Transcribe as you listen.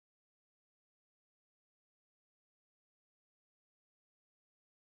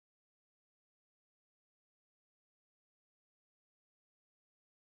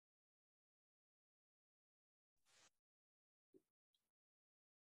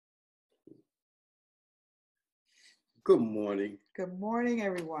Good morning. Good morning,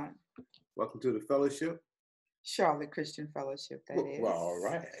 everyone. Welcome to the fellowship. Charlotte Christian Fellowship, that is. Well, all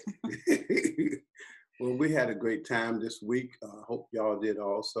right. Well, we had a great time this week. Hope y'all did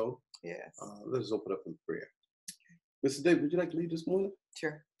also. Yes. Let's open up in prayer. Mr. Dave, would you like to lead this morning?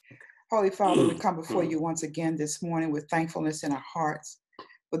 Sure. Holy Father, we come before you once again this morning with thankfulness in our hearts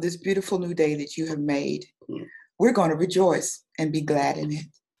for this beautiful new day that you have made. We're going to rejoice and be glad in it.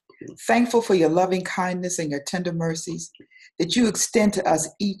 Thankful for your loving kindness and your tender mercies that you extend to us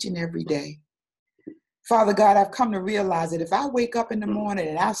each and every day. Father God, I've come to realize that if I wake up in the morning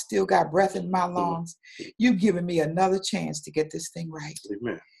and I still got breath in my lungs, you've given me another chance to get this thing right.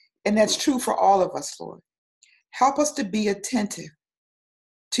 Amen. And that's true for all of us, Lord. Help us to be attentive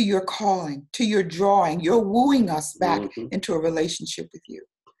to your calling, to your drawing, your wooing us back into a relationship with you.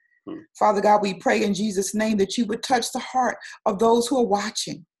 Father God, we pray in Jesus' name that you would touch the heart of those who are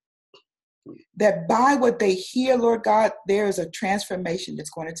watching, that by what they hear, Lord God, there is a transformation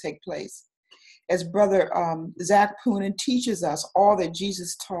that's going to take place. As Brother Zach Poonen teaches us all that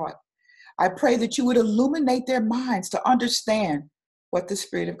Jesus taught, I pray that you would illuminate their minds to understand what the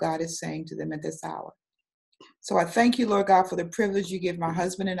Spirit of God is saying to them at this hour. So I thank you, Lord God, for the privilege you give my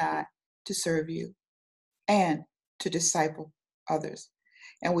husband and I to serve you and to disciple others.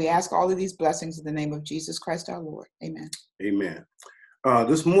 And we ask all of these blessings in the name of Jesus Christ our Lord. Amen. Amen.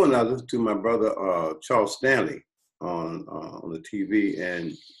 This morning I listened to my brother Charles Stanley on the TV,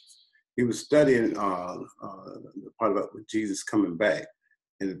 and he was studying the part about Jesus coming back,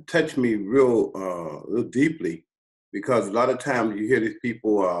 and it touched me real deeply, because a lot of times you hear these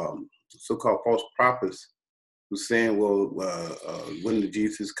people, so-called false prophets, who's saying, well, when the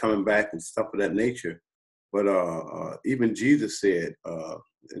Jesus is coming back and stuff of that nature. But even Jesus said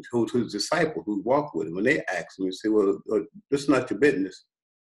to his disciples who walked with him, when they asked him, he said, well, this is not your business.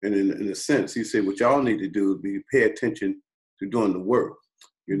 And in a sense, he said, what y'all need to do is pay attention to doing the work,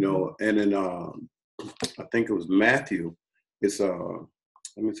 you know. And then I think it was Matthew. It's, let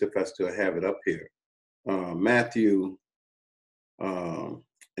me see if I still have it up here. Matthew, and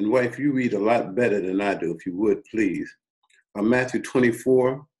wife, you read a lot better than I do, if you would, please. Matthew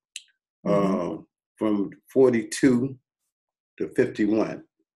 24, from 42 to 51.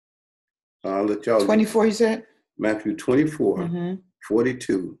 I'll let y'all. 24, you said? Matthew 24,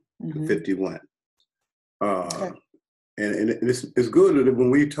 42 to 51. Okay. And it's good that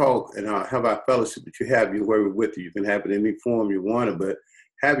when we talk and have our fellowship, that you have your word with you. You can have it in any form you want it, but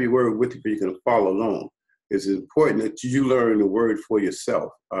have your word with you so you can follow along. It's important that you learn the word for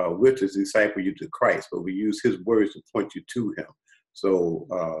yourself. We're to disciple you to Christ, but we use his words to point you to him.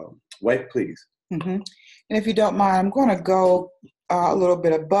 So, wife, please. And if you don't mind, I'm going to go a little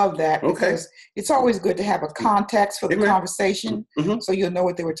bit above that, because it's always good to have a context for the conversation, so you'll know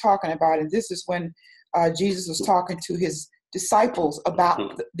what they were talking about. And this is when Jesus was talking to his disciples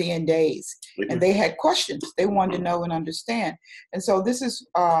about the end days, and they had questions they wanted to know and understand. And so this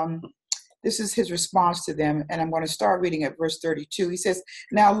is his response to them, and I'm going to start reading at verse 32. He says,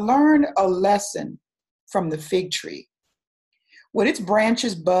 "Now learn a lesson from the fig tree. When its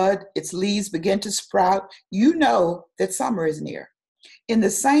branches bud, its leaves begin to sprout, you know that summer is near. In the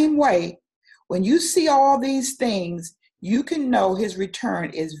same way, when you see all these things, you can know his return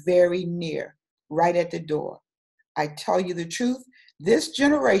is very near, right at the door. I tell you the truth, this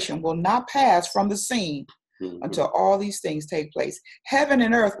generation will not pass from the scene until all these things take place. Heaven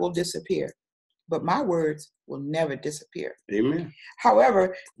and earth will disappear, but my words will never disappear." Amen.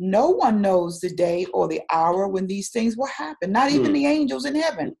 However, no one knows the day or the hour when these things will happen, not even the angels in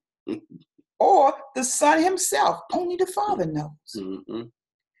heaven or the Son himself. Only the Father knows.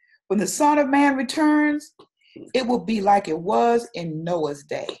 When the Son of Man returns, it will be like it was in Noah's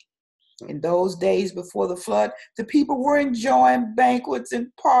day. In those days before the flood, the people were enjoying banquets and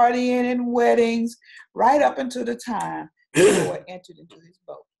partying and weddings right up until the time Noah entered into his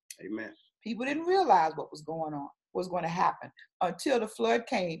boat. Amen. People didn't realize what was going on, what was going to happen, until the flood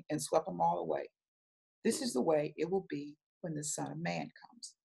came and swept them all away. This is the way it will be when the Son of Man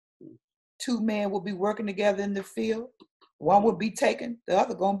comes. Two men will be working together in the field. One will be taken, the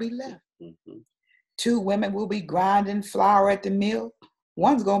other going to be left. Two women will be grinding flour at the mill.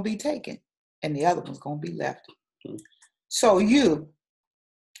 One's going to be taken, and the other one's going to be left. So you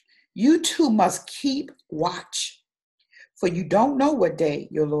too must keep watch, for you don't know what day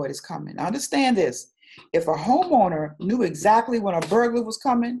your Lord is coming. Understand this. If a homeowner knew exactly when a burglar was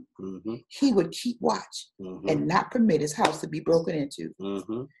coming, he would keep watch and not permit his house to be broken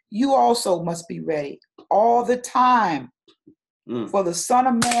into. You also must be ready all the time, for the Son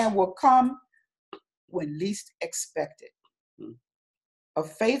of Man will come when least expected. A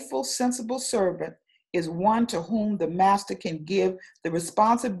faithful, sensible servant is one to whom the master can give the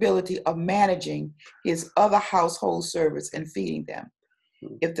responsibility of managing his other household servants and feeding them.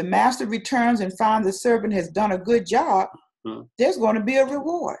 If the master returns and finds the servant has done a good job, there's going to be a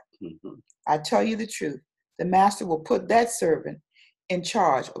reward. I tell you the truth, the master will put that servant in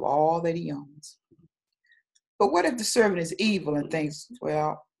charge of all that he owns. But what if the servant is evil and thinks,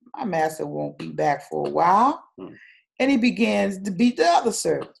 well, my master won't be back for a while? And he begins to beat the other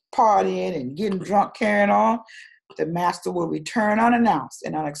servants, partying and getting drunk, carrying on. The master will return unannounced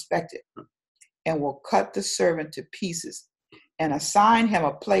and unexpected and will cut the servant to pieces and assign him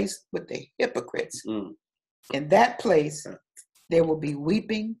a place with the hypocrites. In that place, there will be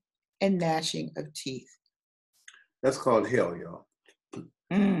weeping and gnashing of teeth. That's called hell, y'all.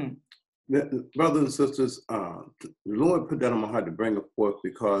 Brothers and sisters, the Lord put that on my heart to bring it forth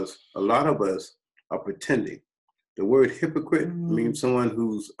because a lot of us are pretending. The word hypocrite means someone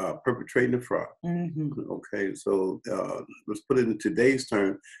who's perpetrating a fraud. Okay, so let's put it in today's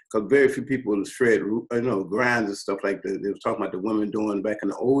term, because very few people shred, grinds and stuff like that. They were talking about the women doing back in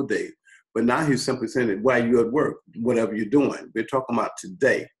the old days, but now he's simply saying that while you're at work, whatever you're doing. We're talking about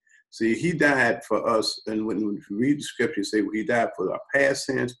today. See, he died for us, and when you read the scripture, you say he died for our past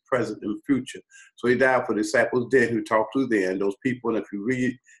sins, present, and future. So he died for the disciples dead who talked to them, those people. And if you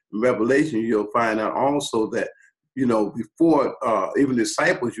read Revelation, you'll find out also that, before even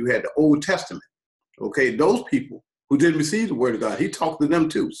disciples, you had the Old Testament. Okay, those people who didn't receive the word of God, he talked to them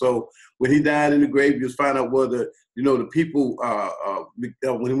too. So when he died in the grave, you just find out whether, the people,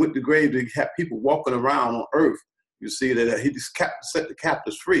 when he went to the grave, they had people walking around on earth. You see that he just set the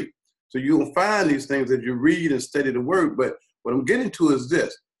captives free. So you'll find these things as you read and study the word. But what I'm getting to is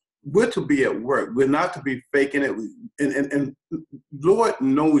this. We're to be at work. We're not to be faking it. And Lord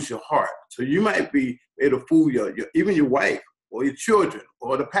knows your heart. So you might be able to fool even your wife or your children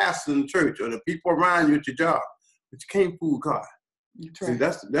or the pastor in the church or the people around you at your job. But you can't fool God. That's right.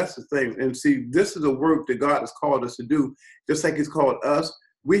 See, that's the thing. And see, this is the work that God has called us to do, just like he's called us.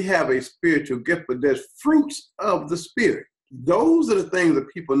 We have a spiritual gift, but there's fruits of the Spirit. Those are the things that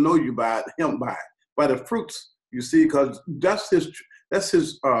people know you by the fruits, you see, because that's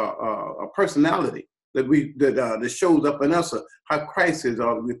his personality that shows up in us. How Christ is.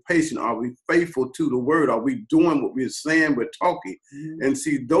 Are we patient? Are we faithful to the word? Are we doing what we're saying? We're talking. And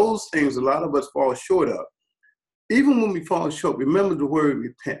see, those things a lot of us fall short of. Even when we fall short, remember the word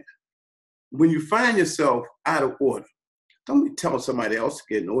repent. When you find yourself out of order, don't be telling somebody else to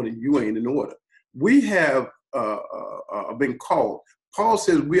get in order. You ain't in order. We have been called. Paul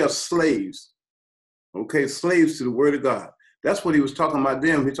says we are slaves. Okay, slaves to the word of God. That's what he was talking about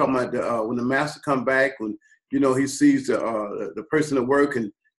then. He's talking about when the master come back, when he sees the person at work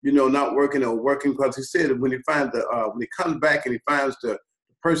and not working or working, because he said that when he comes back and he finds the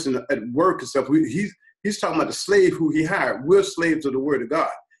person at work and stuff, he's talking about the slave who he hired. We're slaves of the word of God.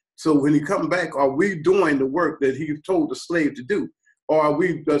 So when he comes back, are we doing the work that he told the slave to do? Or are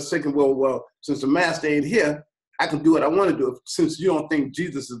we just thinking, well, since the master ain't here, I can do what I want to do. Since you don't think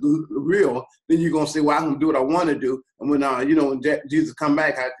Jesus is real, then you're going to say, well, I can do what I want to do. And when, when Jesus come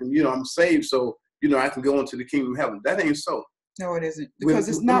back, I can, I'm saved. So, I can go into the kingdom of heaven. That ain't so. No, it isn't. Because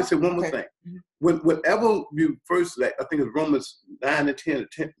it's not. Let me say one more thing. Whenever you first, I think it's Romans 9 and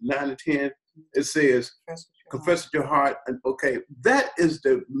 10, it says, confess with your heart. And okay, that is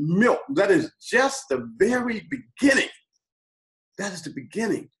the milk. That is just the very beginning. That is the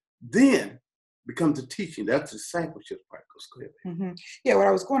beginning. Then becomes the teaching. That's the discipleship part. Goes clear. Yeah, what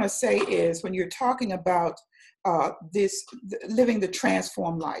I was going to say is when you're talking about living the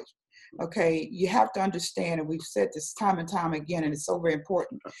transformed life, okay, you have to understand, and we've said this time and time again, and it's so very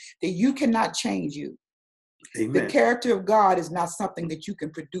important, that you cannot change you. Amen. The character of God is not something that you can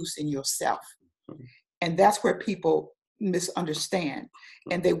produce in yourself. And that's where people misunderstand,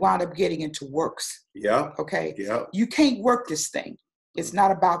 and they wind up getting into works. Yeah. Okay. Yeah. You can't work this thing. It's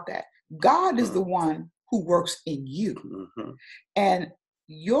not about that. God is the one who works in you. And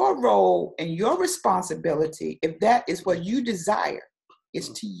your role and your responsibility, if that is what you desire, is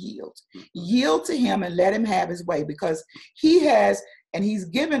to yield. Yield to him and let him have his way, because he has, and he's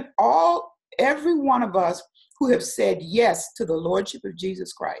given every one of us who have said yes to the Lordship of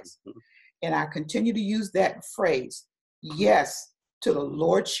Jesus Christ. And I continue to use that phrase, yes to the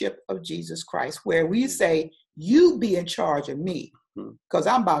Lordship of Jesus Christ, where we say, you be in charge of me, because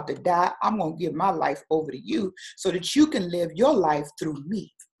I'm about to die. I'm going to give my life over to you so that you can live your life through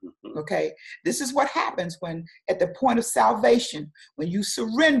me. Okay, this is what happens when at the point of salvation, when you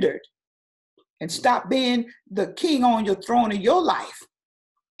surrendered and stop being the king on your throne of your life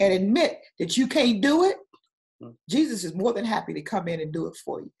and admit that you can't do it, Jesus is more than happy to come in and do it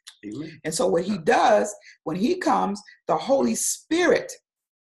for you. Amen. And so what he does, when he comes, the Holy Spirit,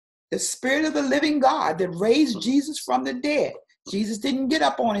 the Spirit of the living God that raised Jesus from the dead. Jesus didn't get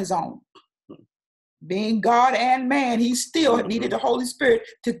up on his own. Being God and man, he still needed the Holy Spirit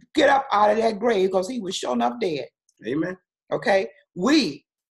to get up out of that grave because he was sure enough dead. Amen. Okay? We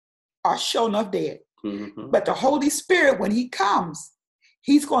are sure enough dead. But the Holy Spirit, when he comes,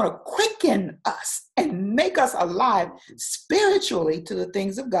 he's going to quicken us and make us alive spiritually to the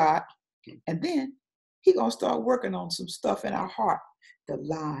things of God. And then he's going to start working on some stuff in our heart. The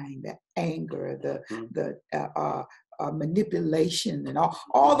lying, the anger, the manipulation, and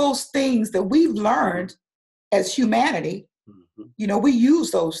all those things that we've learned as humanity. You know, we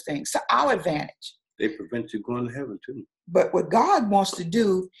use those things to our advantage. They prevent you going to heaven too. But what God wants to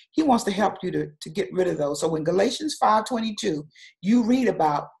do, he wants to help you to get rid of those. So in Galatians 5:22, you read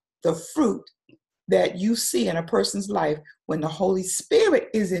about the fruit that you see in a person's life when the Holy Spirit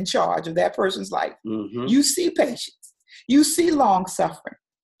is in charge of that person's life. You see patience. You see long suffering.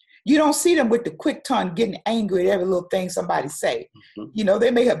 You don't see them with the quick tongue getting angry at every little thing somebody say. You know,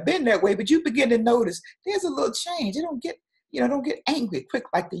 they may have been that way, but you begin to notice there's a little change. They don't get angry quick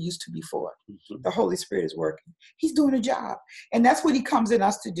like they used to before. The Holy Spirit is working. He's doing a job. And that's what he comes in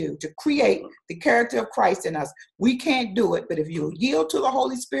us to do, to create the character of Christ in us. We can't do it, but if you yield to the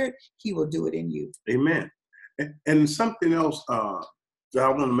Holy Spirit, he will do it in you. Amen. And something else that I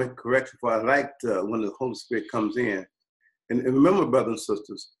want to make a correction for, I liked when the Holy Spirit comes in. And remember, brothers and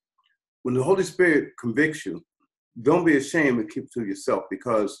sisters, when the Holy Spirit convicts you, don't be ashamed and keep it to yourself,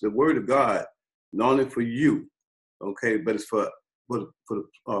 because the word of God, not only for you, okay, but it's for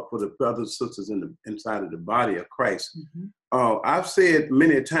the brothers and sisters inside of the body of Christ. I've said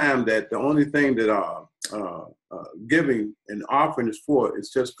many times that the only thing that giving and offering is for is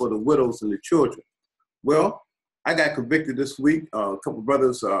just for the widows and the children. Well, I got convicted this week. A couple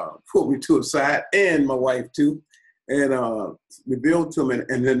brothers pulled me to a side, and my wife too, and revealed to them,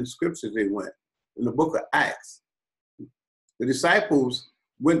 and then the scriptures they went in the book of Acts. The disciples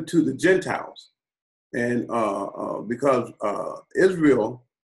went to the Gentiles, and because Israel,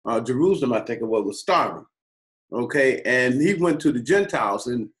 Jerusalem, I think it was starving. Okay, and he went to the Gentiles,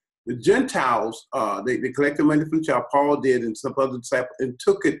 and the Gentiles they collected money from the child. Paul did, and some other disciples, and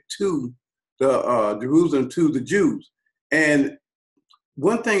took it to the Jerusalem to the Jews. And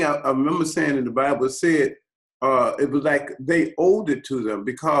one thing I remember saying in the Bible said it was like they owed it to them,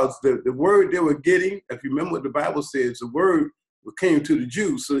 because the word they were getting, if you remember what the Bible says, the word came to the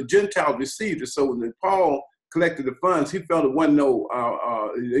Jews, so the Gentiles received it. So when Paul collected the funds, he felt it wasn't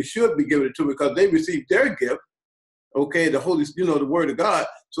they should be giving it to them because they received their gift. Okay, the Holy, the word of God.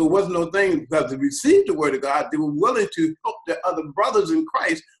 So it wasn't no thing, because they received the word of God, they were willing to help their other brothers in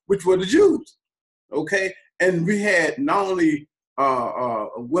Christ, which were the Jews. Okay, and we had not only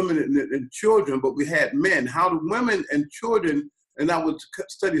women and children, but we had men. How the women and children, and I would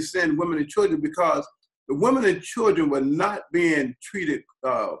study saying women and children, because the women and children were not being treated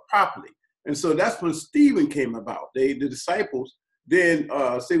properly. And so that's when Stephen came about. The disciples then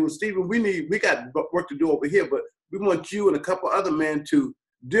say, well, Stephen, we got work to do over here, but we want you and a couple other men to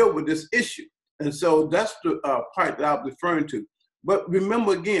deal with this issue. And so that's the part that I was referring to. But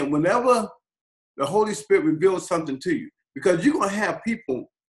remember again, whenever the Holy Spirit reveals something to you, because you're going to have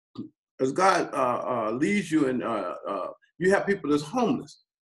people, as God leads you, and you have people that's homeless.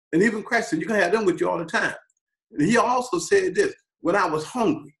 And even Christ said, you can have them with you all the time. And he also said this: when I was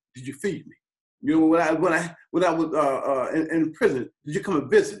hungry, did you feed me? When I was in prison, did you come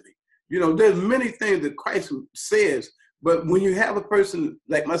and visit me? There's many things that Christ says, but when you have a person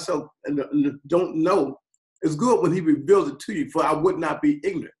like myself and don't know, it's good when he reveals it to you, for I would not be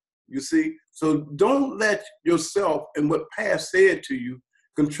ignorant, you see? So don't let yourself and what past said to you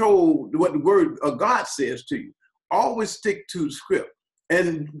control what the word of God says to you. Always stick to the script.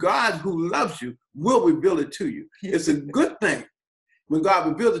 And God, who loves you, will reveal it to you. It's a good thing when God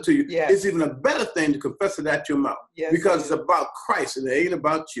reveals it to you. Yes. It's even a better thing to confess it out your mouth. Yes, because it's about Christ and it ain't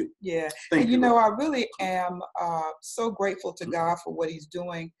about you. Yeah. Thank and you, I really am so grateful to God for what he's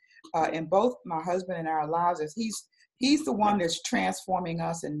doing in both my husband and our lives. As he's the one that's transforming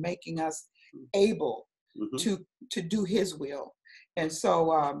us and making us able to do his will. And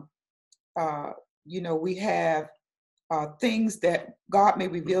so, we have things that God may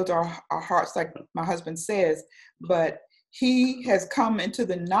reveal to our hearts, like my husband says, but he has come into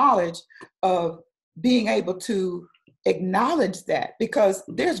the knowledge of being able to acknowledge that, because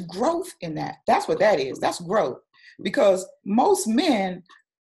there's growth in that. That's what that is. That's growth. Because most men,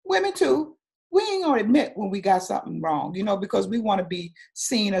 women too, we ain't gonna admit when we got something wrong, because we want to be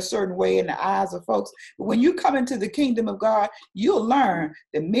seen a certain way in the eyes of folks. But when you come into the kingdom of God, you'll learn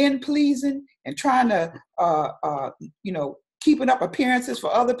that men pleasing and trying to, keeping up appearances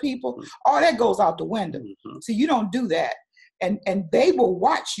for other people, all that goes out the window. Mm-hmm. So you don't do that. And they will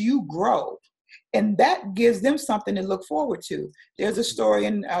watch you grow. And that gives them something to look forward to. There's a story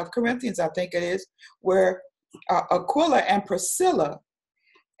in Corinthians, I think it is, where Aquila and Priscilla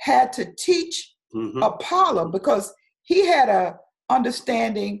had to teach Apollo because he had a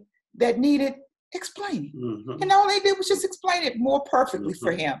understanding that needed explaining. Mm-hmm. And all they did was just explain it more perfectly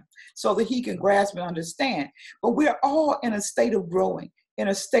for him so that he can grasp and understand. But we're all in a state of growing, in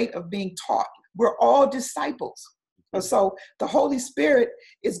a state of being taught. We're all disciples. So the Holy Spirit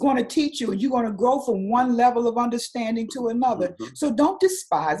is going to teach you, and you're going to grow from one level of understanding to another. Mm-hmm. So don't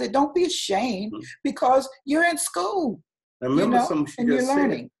despise it. Don't be ashamed because you're in school. And remember something she just said.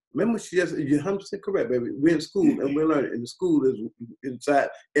 Learning. Remember she just, you're 100% correct, baby. We're in school and we're learning. And the school is inside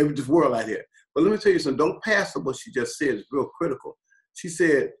this world out here. But let me tell you something. Don't pass on what she just said. It's real critical. She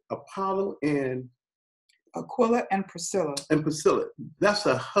said Apollo and Aquila and Priscilla. And Priscilla. That's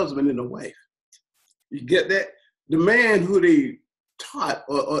a husband and a wife. You get that? The man who they taught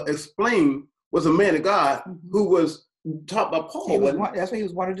or explained was a man of God who was taught by Paul. That's why he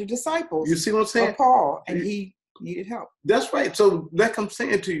was one of the disciples. You see what I'm saying? Of Paul, and he needed help. That's right. So like I'm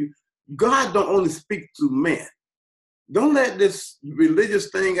saying to you, God don't only speak to man. Don't let this religious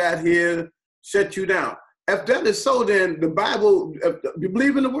thing out here shut you down. If that is so, then the Bible, if you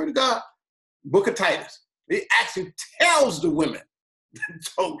believe in the word of God, book of Titus, it actually tells the women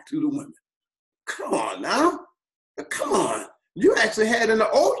to talk to the women. Come on now. Come on. You actually had in the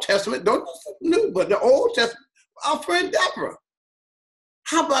Old Testament, don't you know, but the Old Testament, our friend Deborah.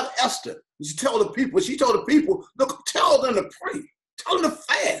 How about Esther? She told the people, look, tell them to pray. Tell them to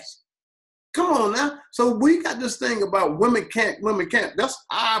fast. Come on now. So we got this thing about women can't. That's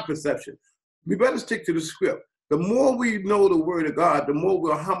our perception. We better stick to the script. The more we know the word of God, the more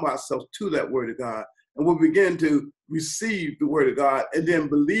we'll humble ourselves to that word of God. And we'll begin to receive the word of God and then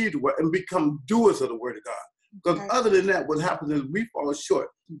believe the word and become doers of the word of God. Because other than that, what happens is we fall short.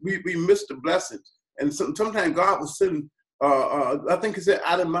 We miss the blessings. And sometimes God will send, I think he said,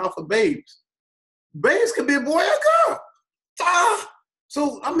 out of the mouth of babes. Babes could be a boy or a girl.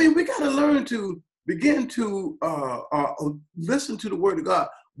 So, I mean, we got to learn to begin to listen to the word of God.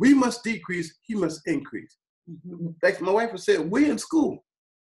 We must decrease, he must increase. Mm-hmm. Like my wife said, we're in school.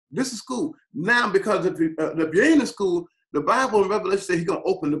 This is school. Now, because if you're in the school, the Bible in Revelation says he's going to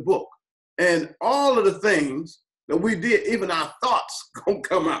open the book. And all of the things that we did, even our thoughts, going to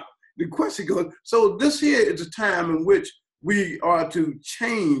come out. The question goes, so this here is a time in which we are to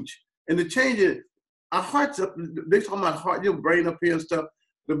change. And to change it, our hearts up, they talking about heart, your brain up here and stuff.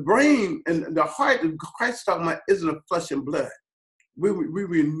 The brain and the heart, Christ is talking about, isn't of flesh and blood. We're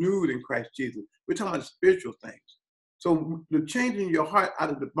renewed in Christ Jesus. We're talking about spiritual things. So the changing your heart, out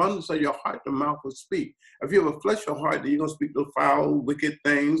of the abundance of your heart, the mouth will speak. If you have a fleshly heart, then you're going to speak those foul, wicked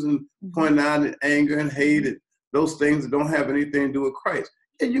things and point out and anger and hate and those things that don't have anything to do with Christ.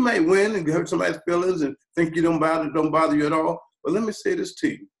 And you might win and hurt somebody's feelings and think you don't bother you at all. But let me say this to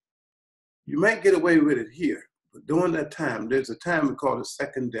you. You might get away with it here, but during that time, there's a time we call the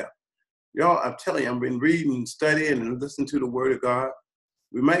second death. Y'all, I'm telling you, I've been reading, studying, and listening to the word of God.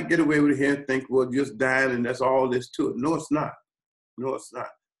 We might get away with it here and think, well, just dying and that's all there's to it. No, it's not. No, it's not.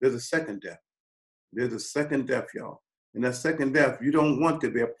 There's a second death. There's a second death, y'all. And that second death, you don't want to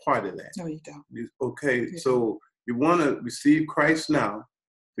be a part of that. No, you don't. Okay, so you want to receive Christ now,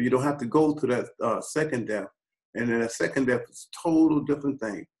 but you don't have to go through that second death. And then that second death is a total different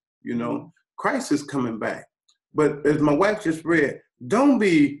thing. You know, Christ is coming back. But as my wife just read, don't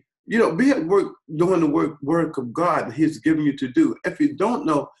be, be at work doing the work of God that he's given you to do. If you don't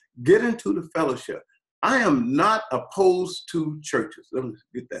know, get into the fellowship. I am not opposed to churches. Let me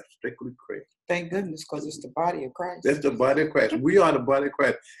get that strictly clear. Thank goodness, because it's the body of Christ. That's the body of Christ. We are the body of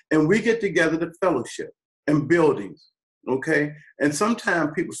Christ. And we get together to fellowship and buildings, okay? And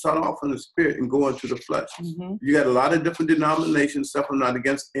sometimes people start off in the spirit and go into the flesh. Mm-hmm. You got a lot of different denominations. Stuff. I'm not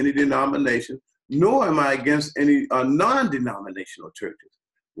against any denomination, nor am I against any non-denominational churches.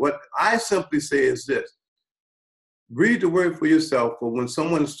 What I simply say is this. Read the word for yourself, for when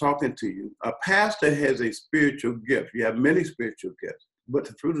someone is talking to you, a pastor has a spiritual gift. You have many spiritual gifts, but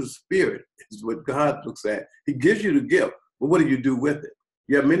the fruit of the Spirit is what God looks at. He gives you the gift, but what do you do with it?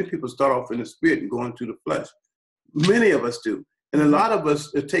 You have many people start off in the spirit and go into the flesh. Many of us do. And a lot of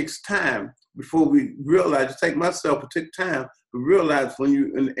us, it takes time before we realize, take myself, it took time to realize when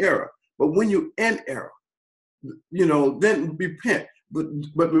you're in error. But when you're in error, then repent.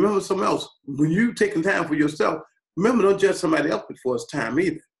 But remember something else. When you taking time for yourself, remember, don't judge somebody else before it's time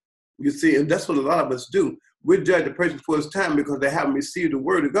either. You see, and that's what a lot of us do. We judge the person before it's time because they haven't received the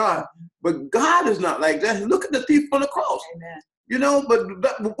word of God. But God is not like that. Look at the thief on the cross. Amen. You know,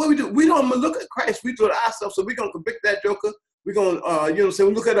 but what we do, we don't look at Christ. We do it ourselves. So we're going to convict that joker. We're going to, say,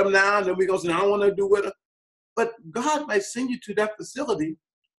 well, look at him now. And then we're going to say, I don't want to do with him. But God might send you to that facility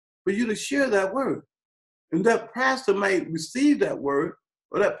for you to share that word. And that pastor might receive that word,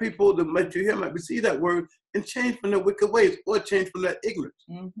 or that people that might you hear might receive that word and change from their wicked ways or change from their ignorance,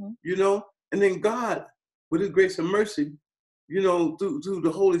 you know? And then God, with his grace and mercy, you know, through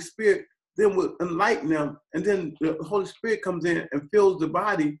the Holy Spirit, then will enlighten them. And then the Holy Spirit comes in and fills the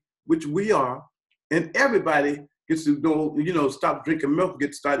body, which we are, and everybody gets to go, you know, stop drinking milk, get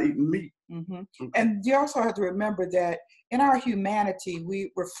to start eating meat. Okay. And you also have to remember that in our humanity,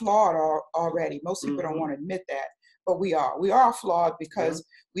 we're flawed already. Most people don't want to admit that, but we are. We are flawed because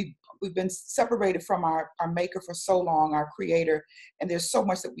we've been separated from our maker for so long, our creator, and there's so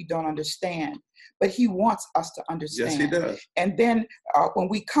much that we don't understand. But he wants us to understand. Yes, he does. And then when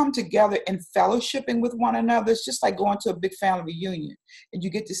we come together in fellowshipping with one another, it's just like going to a big family reunion, and you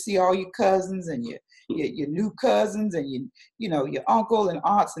get to see all your cousins and your new cousins and your uncle and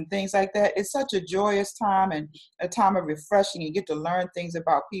aunts and things like that. It's such a joyous time and a time of refreshing. You get to learn things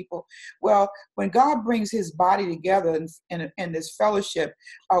about people. Well, when God brings his body together in this fellowship,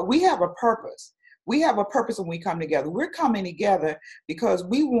 we have a purpose. We have a purpose when we come together. We're coming together because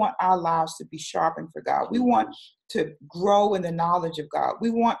we want our lives to be sharpened for God. We want to grow in the knowledge of God.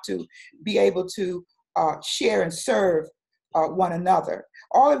 We want to be able to share and serve one another.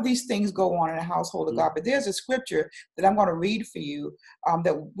 All of these things go on in the household of God. But there's a scripture that I'm going to read for you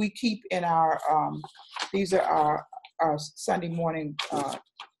that we keep in our, these are our Sunday morning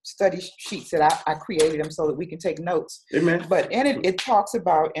study sheets that I created them so that we can take notes. Amen. But in it talks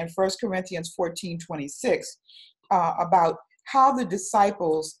about in 1 Corinthians 14:26 about how the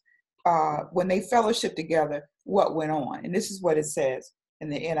disciples, when they fellowship together, what went on. And this is what it says in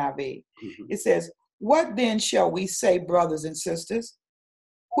the NIV. It says, "What then shall we say, brothers and sisters?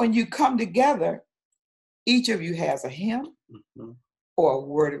 When you come together, each of you has a hymn or a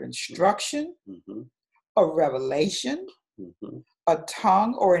word of instruction, a revelation, a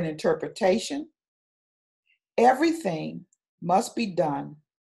tongue or an interpretation. Everything must be done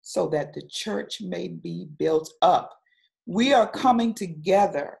so that the church may be built up." We are coming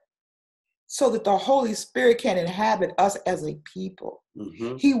together so that the Holy Spirit can inhabit us as a people.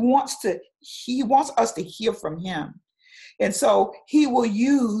 He wants us to hear from him. And so he will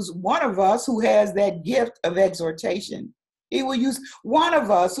use one of us who has that gift of exhortation. He will use one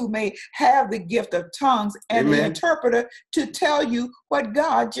of us who may have the gift of tongues and the interpreter to tell you what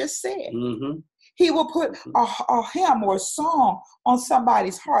God just said. He will put a hymn or a song on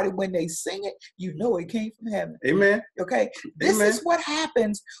somebody's heart, and when they sing it, you know it came from heaven. Amen. Okay? This is what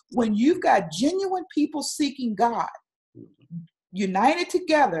happens when you've got genuine people seeking God, united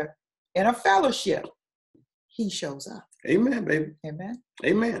together in a fellowship. He shows up. Amen, baby. Amen.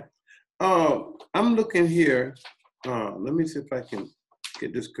 Amen. I'm looking here. Let me see if I can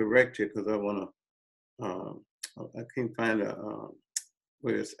get this correct here, because I want to. I can't find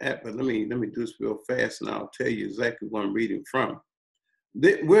where it's at, but let me do this real fast, and I'll tell you exactly what I'm reading from.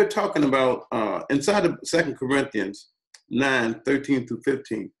 We're talking about inside of 2 Corinthians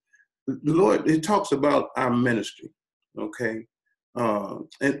 9:13-15. The Lord, it talks about our ministry, okay,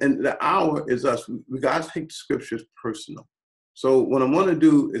 and the hour is us. We got to take the scriptures personal. So what I want to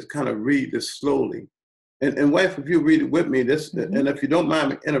do is kind of read this slowly. And wife, if you read it with me, and if you don't mind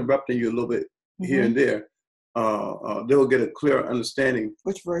me interrupting you a little bit here and there, they'll get a clear understanding.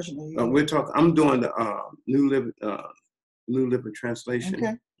 Which version are you? I'm doing the New Living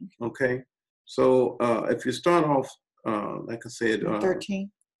Translation. Okay. So if you start off, like I said,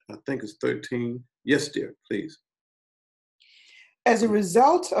 13. I think it's 13. Yes, dear, please. As a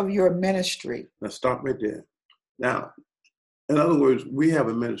result of your ministry. Now stop right there. Now, in other words, we have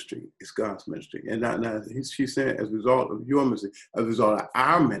a ministry. It's God's ministry. And now she's saying as a result of your ministry, as a result of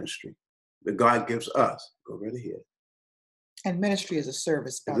our ministry that God gives us. Go right ahead. And ministry is a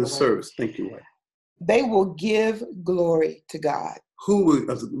service, by the way. It's a service. Thank you, wife. They will give glory to God. Who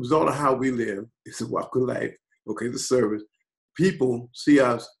will, as a result of how we live, it's a walk of life. Okay, the service. People see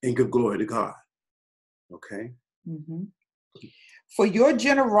us and give glory to God. Okay? For your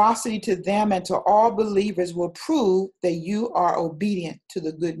generosity to them and to all believers will prove that you are obedient to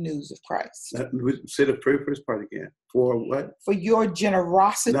the good news of Christ. Say the very first part again. For what? For your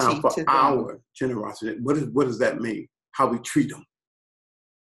generosity now, for to our them. generosity. What does that mean? How we treat them.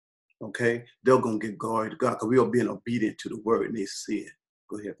 okay, they're going to give glory to God because we are being obedient to the word and they see it.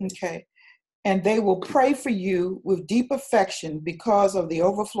 Go ahead. Okay. And they will pray for you with deep affection because of the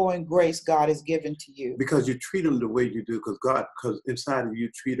overflowing grace God has given to you. Because you treat them the way you do, because inside of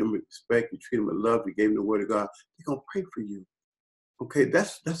you treat them with respect, you treat them with love, you gave them the word of God, they're going to pray for you. Okay,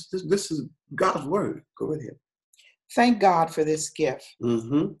 this is God's word. Go ahead. Thank God for this gift.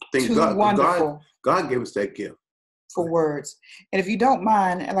 Thank God. Wonderful. God gave us that gift. For words. And if you don't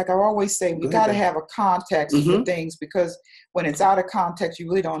mind, and like I always say, we got to have a context for things, because when it's out of context, you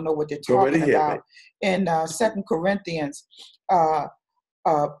really don't know what they're talking about. In 2 Corinthians,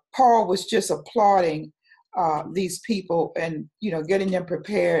 Paul was just applauding these people and, getting them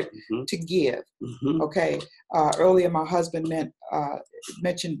prepared to give. Okay. Earlier, my husband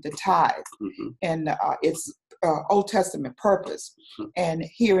mentioned the tithe and its Old Testament purpose. And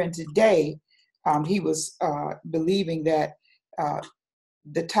here in today, he was believing that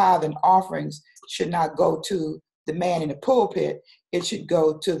the tithe and offerings should not go to the man in the pulpit. It should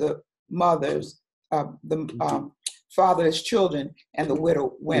go to the mothers, the fatherless children, and the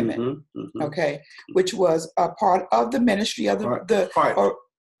widow women. Okay, which was a part of the ministry of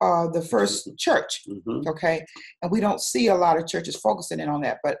the first church. Okay, and we don't see a lot of churches focusing in on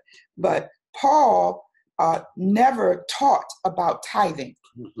that. But Paul never taught about tithing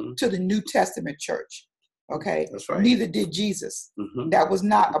to the New Testament church. Okay, that's right. Neither did Jesus. That was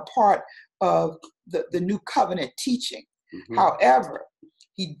not a part of the New Covenant teaching. However,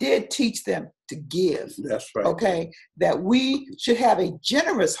 he did teach them to give. That's right. Okay, that we should have a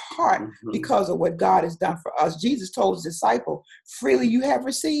generous heart because of what God has done for us. Jesus told his disciple, freely you have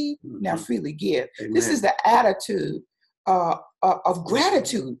received, now freely give. Amen. This is the attitude of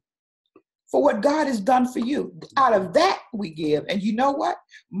gratitude for what God has done for you. Out of that, we give. And you know what?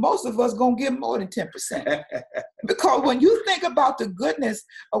 Most of us going to give more than 10%. Because when you think about the goodness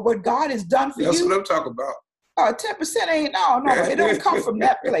of what God has done for That's you. what I'm talking about. 10% ain't, no, it don't come from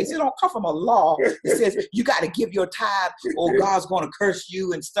that place. It don't come from a law that says you got to give your tithe or God's going to curse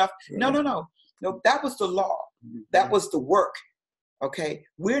you and stuff. No, that was the law. That was the work. Okay,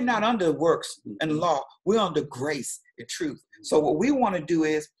 we're not under works and law. We're under grace and truth. So what we want to do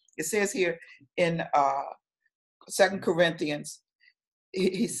is, it says here in 2 Corinthians,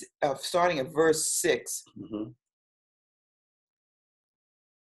 he's starting at verse 6.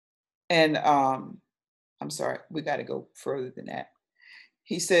 And I'm sorry, we got to go further than that.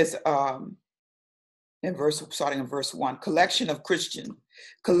 He says starting in verse 1,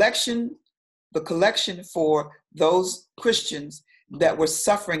 the collection for those Christians that were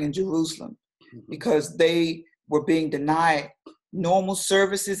suffering in Jerusalem because they were being denied normal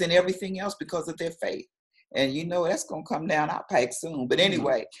services and everything else because of their faith. And that's going to come down our pike soon. But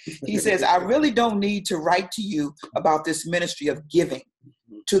anyway, he says, I really don't need to write to you about this ministry of giving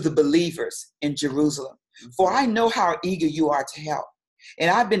to the believers in Jerusalem, for I know how eager you are to help. And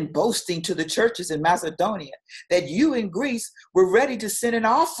I've been boasting to the churches in Macedonia that you in Greece were ready to send an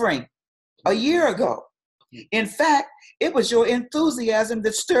offering a year ago. In fact, it was your enthusiasm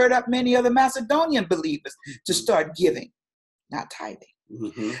that stirred up many of the Macedonian believers to start giving, not tithing.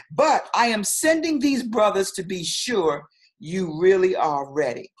 But I am sending these brothers to be sure you really are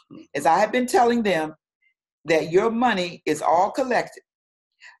ready. As I have been telling them that your money is all collected.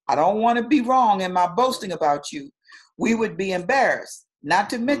 I don't want to be wrong in my boasting about you. We would be embarrassed, not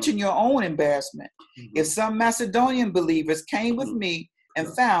to mention your own embarrassment, if some Macedonian believers came with me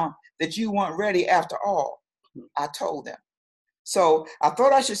and found that you weren't ready after all. I told them. So I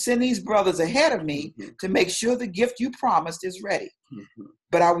thought I should send these brothers ahead of me to make sure the gift you promised is ready.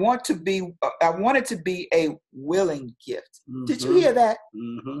 But I want it to be a willing gift. Did you hear that?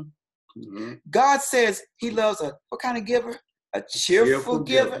 God says he loves what kind of giver? A cheerful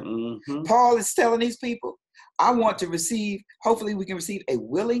giver. Paul is telling these people, I want to receive, hopefully we can receive a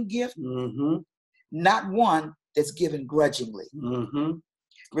willing gift, not one that's given grudgingly.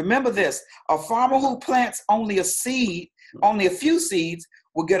 Remember this, a farmer who plants only a few seeds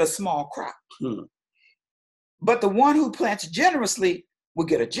will get a small crop. But the one who plants generously will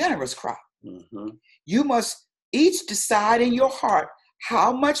get a generous crop. You must each decide in your heart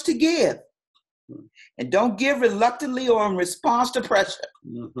how much to give. And don't give reluctantly or in response to pressure.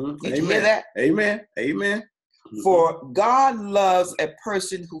 Did you hear that? Amen. For God loves a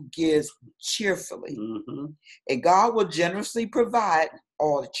person who gives cheerfully. And God will generously provide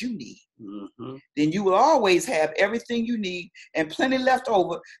all that you need. Then you will always have everything you need and plenty left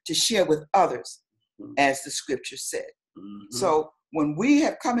over to share with others, as the scripture said. So when we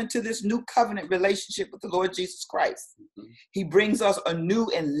have come into this new covenant relationship with the Lord Jesus Christ, he brings us a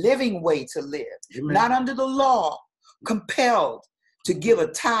new and living way to live, not under the law, compelled to give a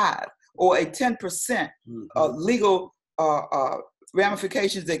tithe or a 10% legal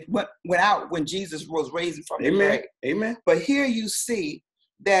ramifications that went out when Jesus was raised from the grave. Amen. But here you see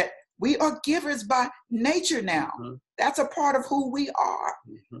that we are givers by nature now. That's a part of who we are.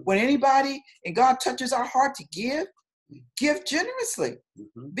 When anybody and God touches our heart to give generously.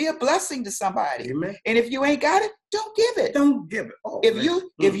 Be a blessing to somebody. Amen. And if you ain't got it, don't give it. Don't give it. Oh,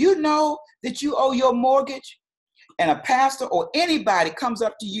 if you know that you owe your mortgage, and a pastor or anybody comes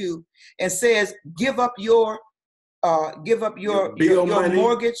up to you and says, give up your mortgage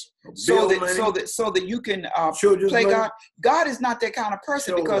so that you can play God. God is not that kind of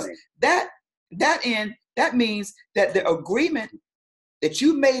person, because that means that the agreement that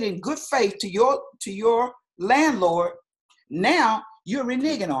you made in good faith to your landlord, now you're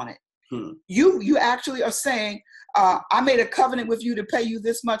reneging on it. You actually are saying, I made a covenant with you to pay you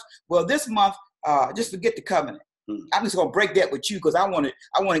this much. Well, this month, just forget the covenant. I'm just going to break that with you because I want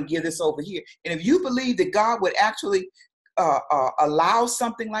to give this over here. And if you believe that God would actually allow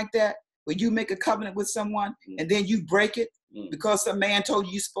something like that, where you make a covenant with someone and then you break it because some man told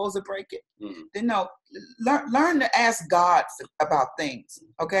you you're supposed to break it, then no, learn to ask God about things,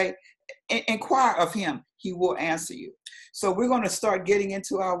 okay? Inquire of him. He will answer you. So we're going to start getting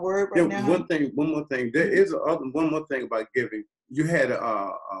into our word right now. One more thing. There is one more thing about giving. You had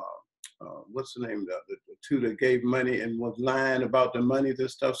what's the name? The two that gave money and was lying about the money and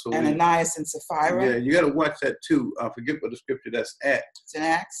stuff. So Ananias and Sapphira. Yeah, you got to watch that too. I forget what the scripture that's at. It's in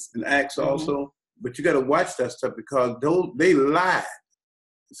Acts. In Acts also. But you got to watch that stuff because they lied.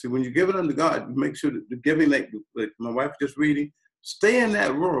 See, when you give it unto God, make sure that the giving, like my wife just reading, stay in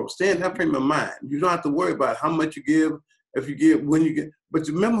that world, stay in that frame of mind. You don't have to worry about how much you give, if you give, when you give. But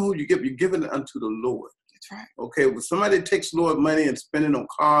remember who you give. You're giving it unto the Lord. That's right. Okay, when somebody takes Lord money and spending on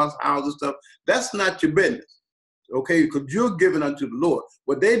cars, houses, stuff, that's not your business. Okay, because you're giving unto the Lord.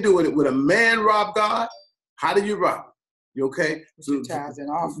 What they do with a man rob God, how do you rob him? You okay? With your tithes and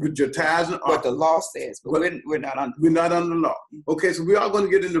offerings. With your tithes and offerings. What the law says, but we're not under. We're not under the law. Okay, so we are going to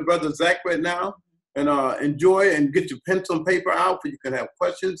get into Brother Zach right now and enjoy and get your pencil and paper out so you can have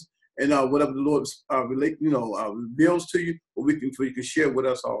questions and whatever the Lord reveals to you, or so you can share with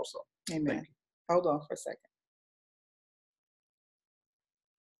us also. Amen. Hold on for a second.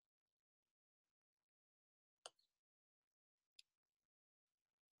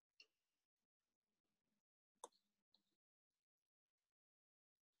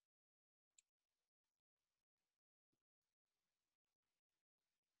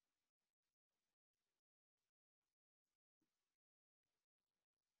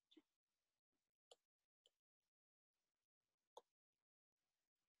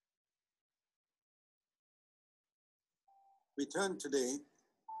 We turn today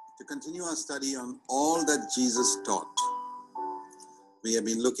to continue our study on all that Jesus taught. We have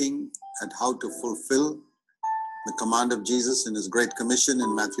been looking at how to fulfill the command of Jesus in his Great Commission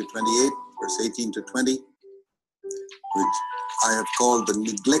in Matthew 28, verse 18 to 20, which I have called the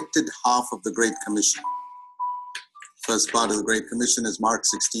neglected half of the Great Commission. First part of the Great Commission is Mark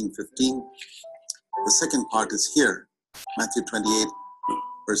 16:15. The second part is here, Matthew 28,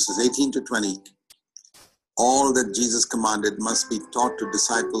 verses 18 to 20. All that Jesus commanded must be taught to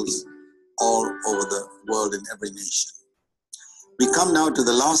disciples all over the world in every nation. We come now to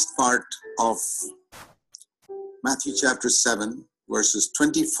the last part of Matthew chapter 7, verses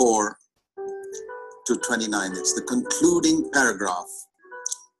 24 to 29. It's the concluding paragraph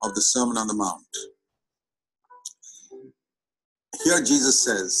of the Sermon on the Mount. Here Jesus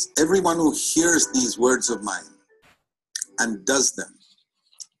says, "Everyone who hears these words of mine and does them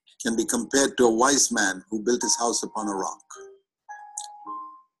can be compared to a wise man who built his house upon a rock."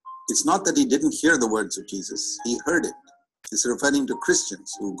 It's not that he didn't hear the words of Jesus. He heard it. He's referring to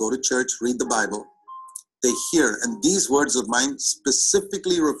Christians who go to church, read the Bible. They hear, and these words of mine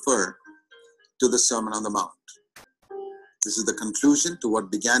specifically refer to the Sermon on the Mount. This is the conclusion to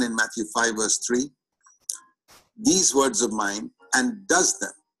what began in Matthew 5, verse 3. These words of mine, and does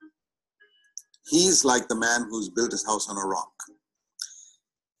them. He's like the man who's built his house on a rock.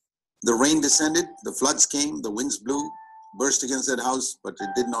 The rain descended, the floods came, the winds blew, burst against that house, but it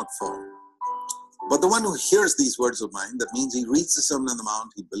did not fall. But the one who hears these words of mine, that means he reads the Sermon on the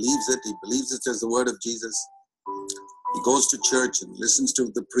Mount, he believes it as the word of Jesus. He goes to church and listens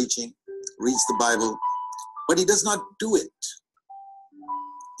to the preaching, reads the Bible, but he does not do it.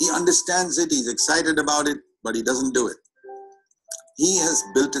 He understands it, he's excited about it, but he doesn't do it. He has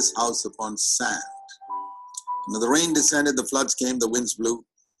built his house upon sand. Now the rain descended, the floods came, the winds blew,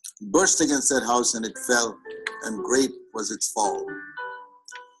 burst against that house, and it fell, and great was its fall.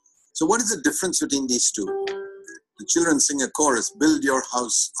 So what is the difference between these two? The children sing a chorus, build your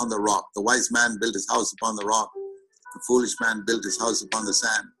house on the rock. The wise man built his house upon the rock. The foolish man built his house upon the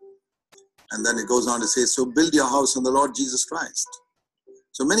sand. And then it goes on to say, so build your house on the Lord Jesus Christ.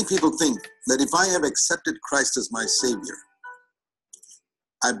 So many people think that if I have accepted Christ as my Savior,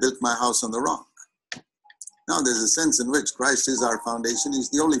 I built my house on the rock. Now there's a sense in which Christ is our foundation.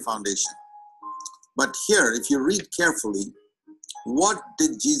 He's the only foundation. But here, if you read carefully, what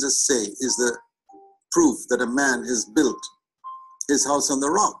did Jesus say is the proof that a man has built his house on the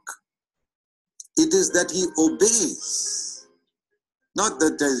rock? It is that he obeys. Not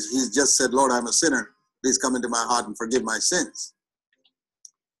that he's just said, Lord, I'm a sinner. Please come into my heart and forgive my sins.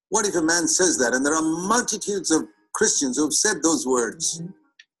 What if a man says that? And there are multitudes of Christians who have said those words,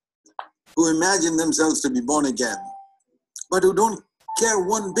 who imagine themselves to be born again, but who don't care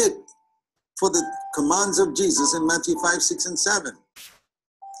one bit for the commands of Jesus in Matthew 5, 6, and 7.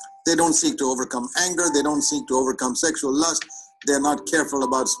 They don't seek to overcome anger. They don't seek to overcome sexual lust. They're not careful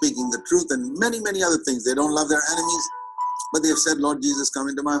about speaking the truth and many, many other things. They don't love their enemies, but they have said, Lord Jesus, come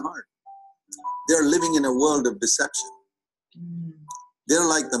into my heart. They're living in a world of deception. They're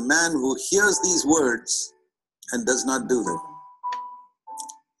like the man who hears these words and does not do them.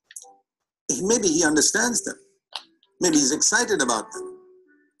 Maybe he understands them. Maybe he's excited about them.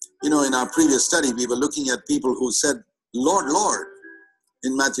 You know, in our previous study, we were looking at people who said, Lord, Lord,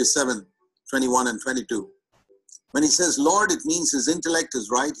 in Matthew 7, 21 and 22. When he says Lord, it means his intellect is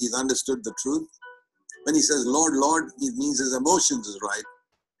right. He's understood the truth. When he says Lord, Lord, it means his emotions is right.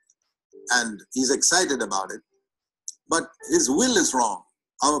 And he's excited about it. But his will is wrong.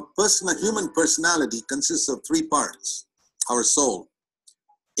 Our human personality consists of three parts. Our soul,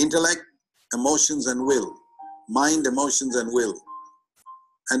 intellect, emotions, and will. Mind, emotions, and will.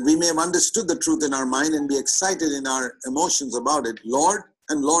 And we may have understood the truth in our mind and be excited in our emotions about it, Lord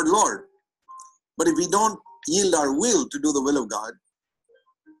and Lord, Lord. But if we don't yield our will to do the will of God,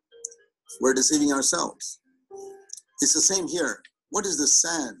 we're deceiving ourselves. It's the same here. What is the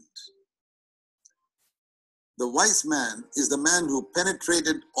sand? The wise man is the man who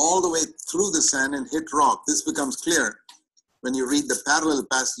penetrated all the way through the sand and hit rock. This becomes clear when you read the parallel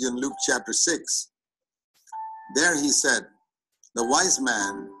passage in Luke chapter 6. There he said, the wise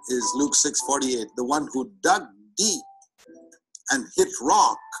man is Luke 6:48, the one who dug deep and hit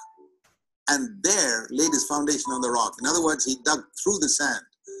rock and there laid his foundation on the rock. In other words, he dug through the sand.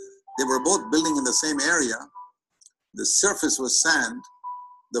 They were both building in the same area. The surface was sand.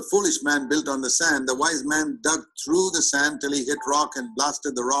 The foolish man built on the sand. The wise man dug through the sand till he hit rock and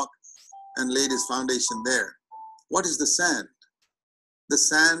blasted the rock and laid his foundation there. What is the sand? The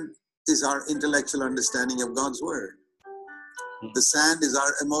sand is our intellectual understanding of God's word. The sand is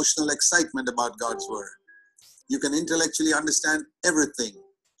our emotional excitement about God's word. You can intellectually understand everything.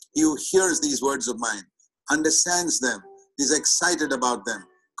 He who hears these words of mine, understands them, is excited about them,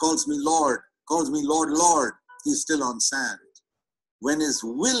 calls me Lord, Lord, he's still on sand. When his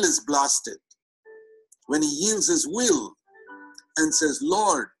will is blasted, when he yields his will and says,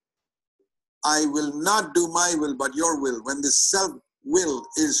 Lord, I will not do my will but your will, when this self-will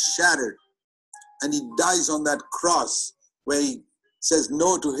is shattered and he dies on that cross where he says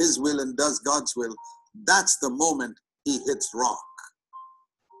no to his will and does God's will, that's the moment he hits rock.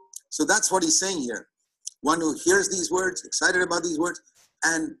 So that's what he's saying here. One who hears these words, excited about these words,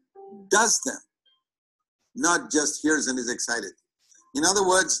 and does them, not just hears and is excited. In other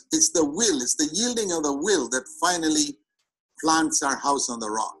words, it's the will, it's the yielding of the will that finally plants our house on the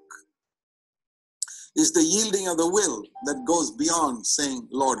rock. It's the yielding of the will that goes beyond saying,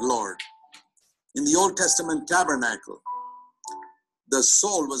 Lord, Lord. In the Old Testament tabernacle, the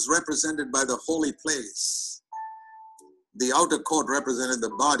soul was represented by the holy place. The outer court represented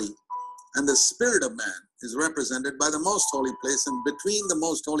the body, and the spirit of man is represented by the most holy place. And between the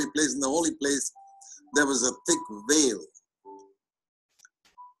most holy place and the holy place, there was a thick veil,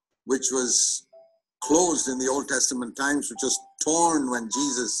 which was closed in the Old Testament times, which was torn when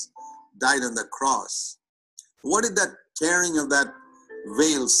Jesus died on the cross. What did that tearing of that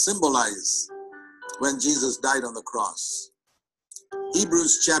veil symbolize when Jesus died on the cross?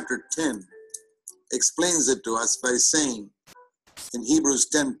 Hebrews chapter 10 explains it to us by saying in Hebrews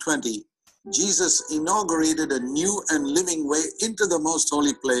 10:20, Jesus inaugurated a new and living way into the most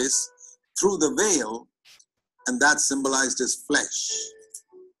holy place through the veil, and that symbolized his flesh.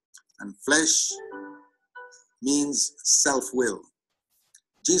 And flesh means self-will.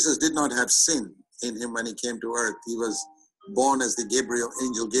 Jesus did not have sin in him when he came to earth. He was born, as the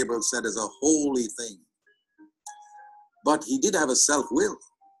angel Gabriel said, as a holy thing. But he did have a self-will.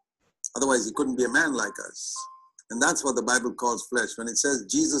 Otherwise, he couldn't be a man like us. And that's what the Bible calls flesh. When it says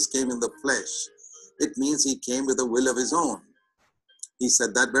Jesus came in the flesh, it means he came with a will of his own. He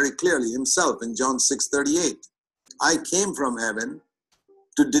said that very clearly himself in John 6:38. I came from heaven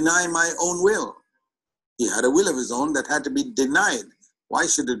to deny my own will. He had a will of his own that had to be denied. Why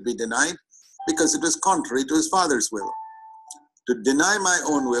should it be denied? Because it was contrary to his Father's will. To deny my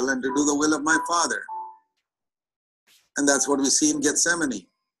own will and to do the will of my Father. And that's what we see in Gethsemane.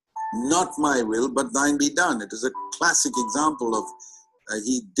 Not my will, but thine be done. It is a classic example of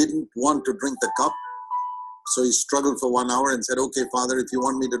he didn't want to drink the cup. So he struggled for 1 hour and said, okay, Father, if you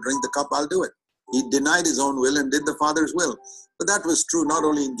want me to drink the cup, I'll do it. He denied his own will and did the Father's will. But that was true not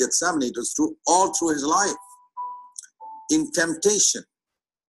only in Gethsemane, it was true all through his life. In temptation,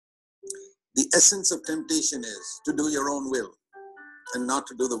 the essence of temptation is to do your own will and not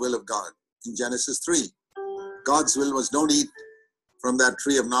to do the will of God. In Genesis 3, God's will was don't eat from that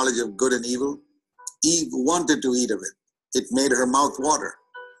tree of knowledge of good and evil. Eve wanted to eat of it. It made her mouth water.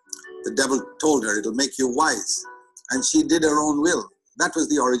 The devil told her, it'll make you wise. And she did her own will. That was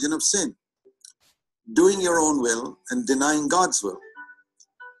the origin of sin. Doing your own will and denying God's will.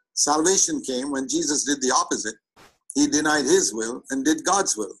 Salvation came when Jesus did the opposite. He denied his will and did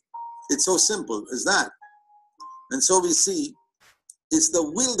God's will. It's so simple as that. And so we see it's the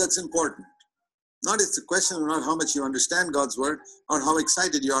will that's important. Not it's a question of not how much you understand God's word or how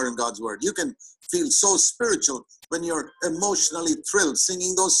excited you are in God's word. You can feel so spiritual when you're emotionally thrilled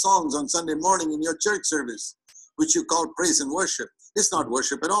singing those songs on Sunday morning in your church service, which you call praise and worship. It's not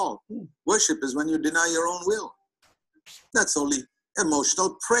worship at all. Worship is when you deny your own will. That's only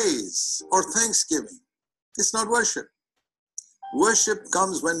emotional praise or thanksgiving. It's not worship. Worship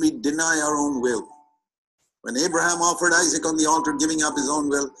comes when we deny our own will. When Abraham offered Isaac on the altar, giving up his own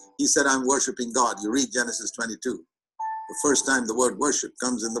will, he said, I'm worshiping God. You read Genesis 22. The first time the word worship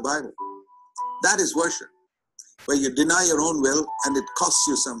comes in the Bible. That is worship, where you deny your own will and it costs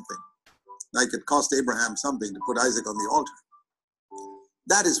you something. Like it cost Abraham something to put Isaac on the altar.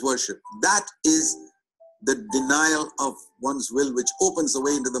 That is worship. That is the denial of one's will, which opens the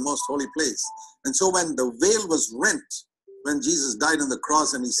way into the most holy place. And so when the veil was rent, when Jesus died on the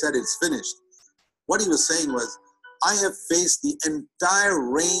cross and he said it's finished, what he was saying was, I have faced the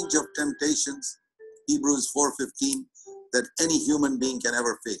entire range of temptations, Hebrews 4:15, that any human being can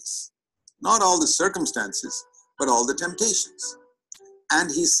ever face. Not all the circumstances, but all the temptations.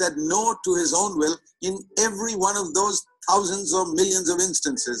 And he said no to his own will in every one of those thousands or millions of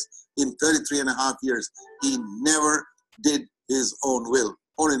instances in 33 and a half years. He never did his own will.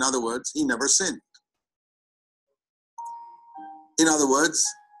 Or in other words, he never sinned. In other words,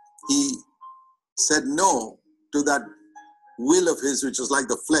 he said no to that will of his, which was like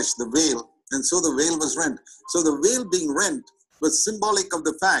the flesh, the veil. And so the veil was rent. So the veil being rent was symbolic of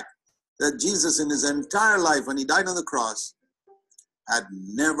the fact that Jesus in his entire life, when he died on the cross, had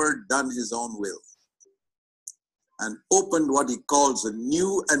never done his own will and opened what he calls a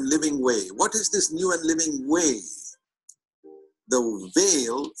new and living way. What is this new and living way? The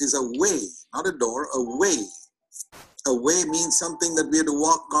veil is a way, not a door, a way. A way means something that we have to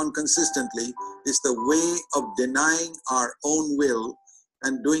walk on consistently. It's the way of denying our own will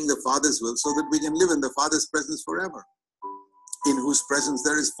and doing the Father's will so that we can live in the Father's presence forever, in whose presence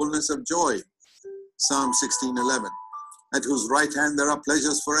there is fullness of joy, Psalm 16:11. At whose right hand there are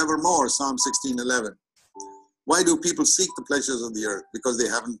pleasures forevermore, Psalm 16:11. Why do people seek the pleasures of the earth? Because they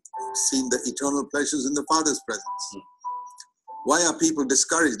haven't seen the eternal pleasures in the Father's presence. Why are people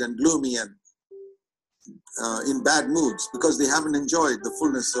discouraged and gloomy and in bad moods? Because they haven't enjoyed the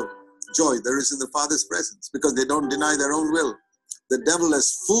fullness of joy there is in the Father's presence, because they don't deny their own will. The devil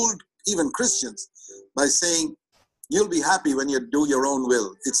has fooled even Christians by saying, you'll be happy when you do your own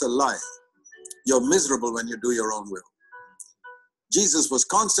will. It's a lie. You're miserable when you do your own will. Jesus was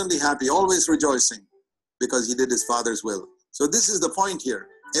constantly happy, always rejoicing, because he did his Father's will. So this is the point here.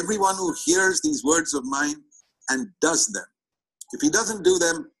 Everyone who hears these words of mine and does them, if he doesn't do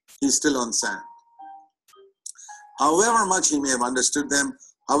them, he's still on sand. However much he may have understood them,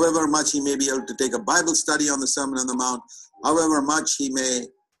 however much he may be able to take a Bible study on the Sermon on the Mount, however much he may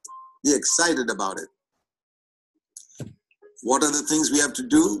be excited about it. What are the things we have to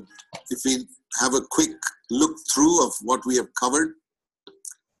do? If we have a quick look through of what we have covered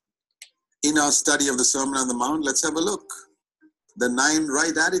in our study of the Sermon on the Mount, let's have a look. The 9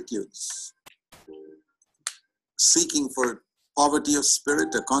 right attitudes. Seeking for poverty of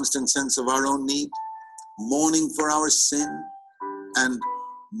spirit, a constant sense of our own need, mourning for our sin, and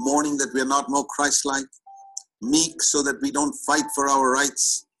mourning that we are not more Christ-like, meek so that we don't fight for our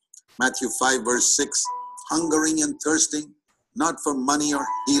rights, Matthew 5 verse 6, hungering and thirsting, not for money or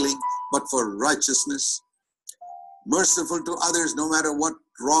healing, but for righteousness, merciful to others no matter what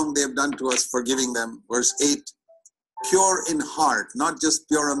wrong they have done to us, forgiving them. Verse 8, pure in heart, not just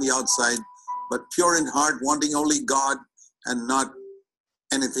pure on the outside, but pure in heart, wanting only God and not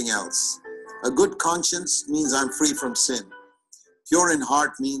anything else. A good conscience means I'm free from sin. Pure in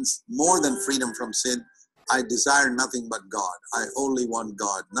heart means more than freedom from sin. I desire nothing but God. I only want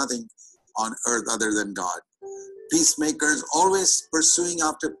God, nothing on earth other than God. Peacemakers, always pursuing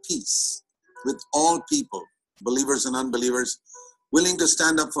after peace with all people, believers and unbelievers, willing to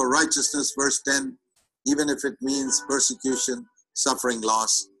stand up for righteousness, verse 10, even if it means persecution, suffering,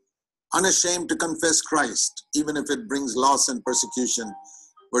 loss. Unashamed to confess Christ, even if it brings loss and persecution,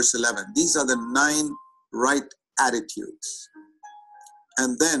 verse 11. These are the 9 right attitudes.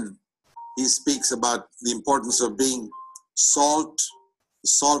 And then he speaks about the importance of being salt, the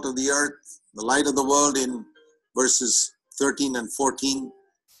salt of the earth, the light of the world in verses 13 and 14.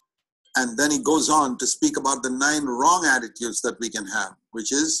 And then he goes on to speak about the 9 wrong attitudes that we can have,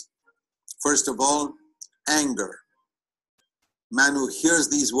 which is, first of all, anger. Man who hears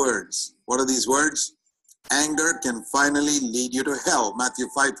these words. What are these words? Anger can finally lead you to hell. Matthew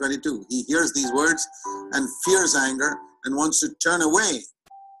 5:22. He hears these words and fears anger and wants to turn away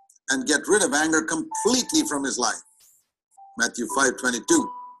and get rid of anger completely from his life. Matthew 5:22.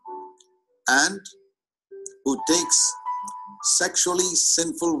 And who takes sexually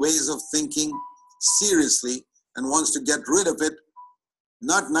sinful ways of thinking seriously and wants to get rid of it,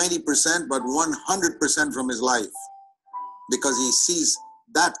 not 90%, but 100% from his life, because he sees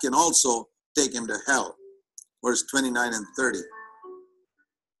that can also take him to hell. Verse 29 and 30.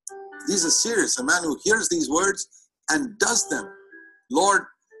 These are serious. A man who hears these words and does them. Lord,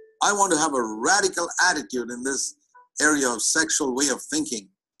 I want to have a radical attitude in this area of sexual way of thinking,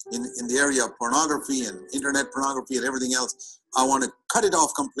 in the area of pornography and internet pornography and everything else. I want to cut it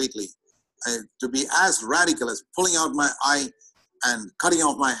off completely. To be as radical as pulling out my eye and cutting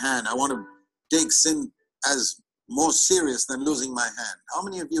off my hand. I want to take sin as more serious than losing my hand. How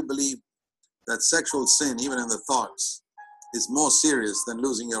many of you believe that sexual sin, even in the thoughts, is more serious than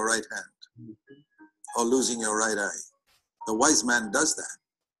losing your right hand or losing your right eye? The wise man does that.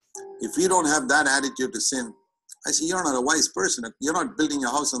 If you don't have that attitude to sin, I say you're not a wise person. You're not building your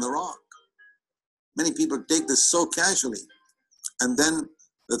house on the rock. Many people take this so casually. And then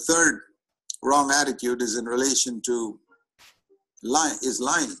the third wrong attitude is in relation to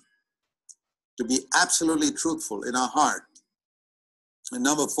lying. To be absolutely truthful in our heart. And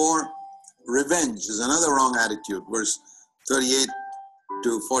number 4, revenge is another wrong attitude. Verse 38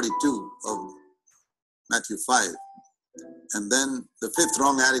 to 42 of Matthew 5. And then the 5th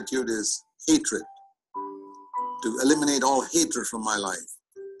wrong attitude is hatred. To eliminate all hatred from my life.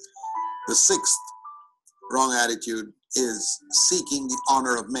 The 6th wrong attitude is seeking the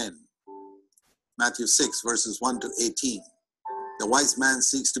honor of men. Matthew 6 verses 1 to 18. The wise man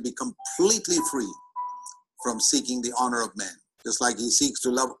seeks to be completely free from seeking the honor of men. Just like he seeks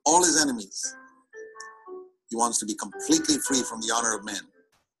to love all his enemies. He wants to be completely free from the honor of men.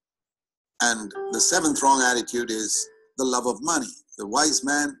 And the 7th wrong attitude is the love of money. The wise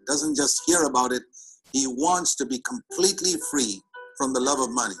man doesn't just hear about it. He wants to be completely free from the love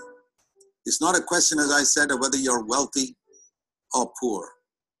of money. It's not a question, as I said, of whether you're wealthy or poor.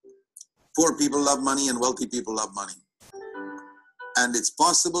 Poor people love money and wealthy people love money. And it's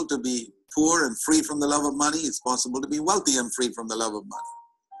possible to be poor and free from the love of money. It's possible to be wealthy and free from the love of money.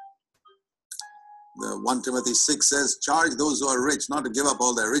 The 1 Timothy 6 says, charge those who are rich not to give up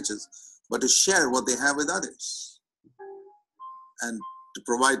all their riches, but to share what they have with others and to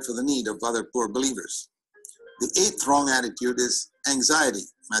provide for the need of other poor believers. The 8th wrong attitude is anxiety.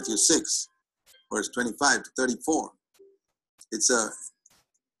 Matthew 6, verse 25 to 34. It's a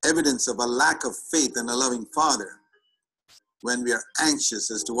evidence of a lack of faith in a loving Father when we are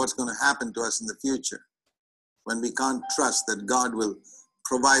anxious as to what's going to happen to us in the future, when we can't trust that God will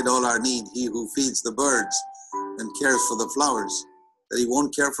provide all our need, he who feeds the birds and cares for the flowers, that he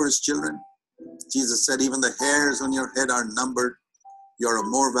won't care for his children. Jesus said, even the hairs on your head are numbered. You're of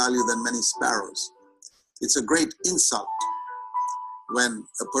more value than many sparrows. It's a great insult when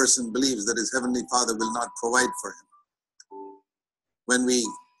a person believes that his heavenly Father will not provide for him. When we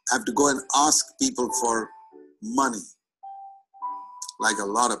have to go and ask people for money, like a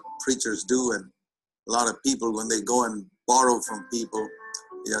lot of preachers do, and a lot of people, when they go and borrow from people,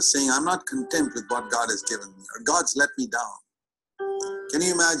 they are saying, I'm not content with what God has given me, or God's let me down. Can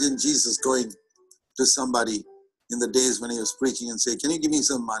you imagine Jesus going to somebody in the days when he was preaching and say, can you give me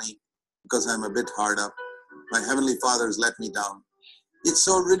some money because I'm a bit hard up? My heavenly Father has let me down. It's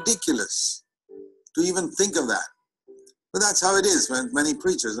so ridiculous to even think of that. But that's how it is when many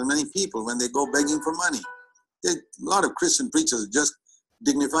preachers and many people, when they go begging for money. A lot of Christian preachers just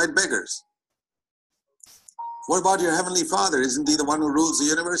dignified beggars. What about your Heavenly Father? Isn't He the one who rules the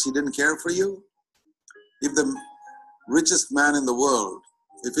universe? He didn't care for you? If the richest man in the world,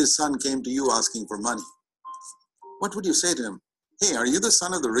 if his son came to you asking for money, what would you say to him? Hey, are you the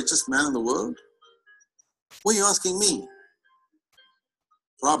son of the richest man in the world? What are you asking me?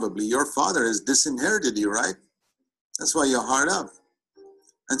 Probably your father has disinherited you, right? That's why you're hard up.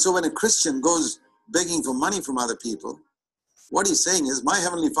 And so when a Christian goes begging for money from other people, what he's saying is, my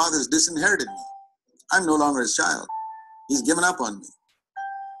Heavenly Father has disinherited me. I'm no longer his child. He's given up on me.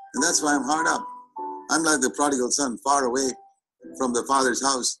 And that's why I'm hard up. I'm like the prodigal son, far away from the father's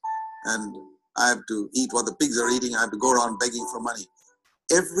house, and I have to eat what the pigs are eating. I have to go around begging for money.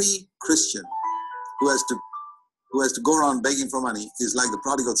 Every Christian who has to go around begging for money is like the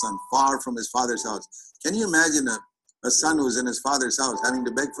prodigal son, far from his father's house. Can you imagine a son who's in his father's house having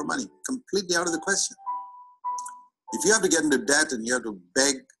to beg for money? Completely out of the question. If you have to get into debt and you have to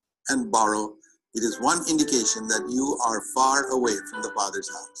beg and borrow, it is one indication that you are far away from the Father's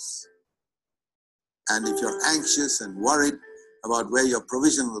house. And if you're anxious and worried about where your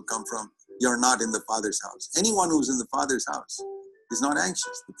provision will come from, you're not in the Father's house. Anyone who's in the Father's house is not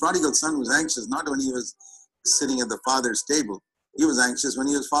anxious. The prodigal son was anxious not when he was sitting at the Father's table. He was anxious when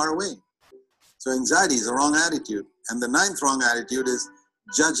he was far away. So anxiety is a wrong attitude. And the ninth wrong attitude is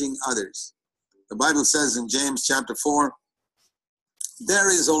judging others. The Bible says in James chapter 4, there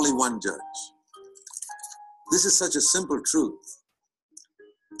is only one judge. This is such a simple truth,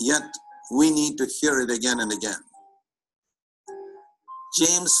 yet we need to hear it again and again.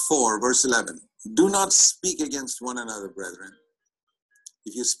 James 4 verse 11, do not speak against one another, brethren.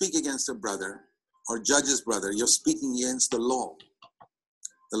 If you speak against a brother or judge his brother, you're speaking against the law.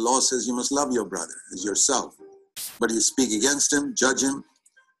 The law says you must love your brother as yourself. But if you speak against him, judge him,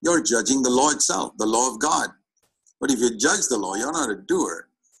 you're judging the law itself, the law of God. But if you judge the law, you're not a doer,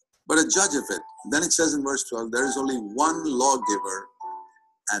 but a judge of it. Then it says in verse 12, there is only one lawgiver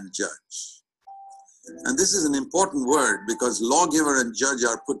and judge. And this is an important word because lawgiver and judge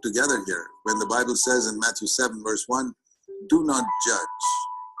are put together here. When the Bible says in Matthew 7 verse 1, do not judge.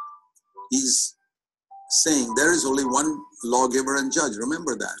 He's saying there is only one lawgiver and judge.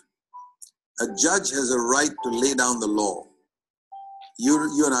 Remember that. A judge has a right to lay down the law.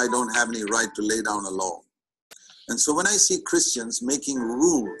 You and I don't have any right to lay down a law. And so when I see Christians making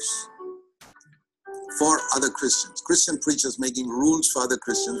rules for other Christians, Christian preachers making rules for other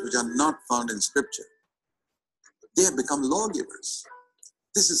Christians which are not found in Scripture, they have become lawgivers.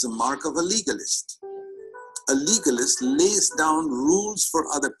 This is a mark of a legalist. A legalist lays down rules for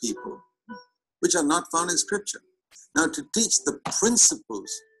other people which are not found in Scripture. Now, to teach the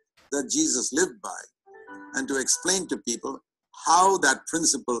principles that Jesus lived by and to explain to people how that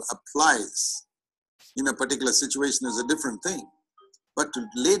principle applies in a particular situation is a different thing. But to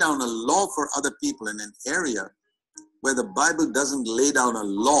lay down a law for other people in an area where the Bible doesn't lay down a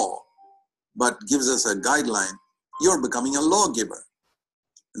law but gives us a guideline, you're becoming a lawgiver.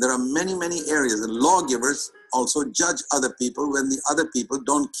 There are many, many areas, and lawgivers also judge other people when the other people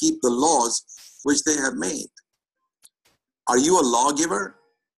don't keep the laws which they have made. Are you a lawgiver?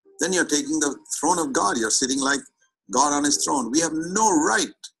 Then you're taking the throne of God. You're sitting like God on his throne. We have no right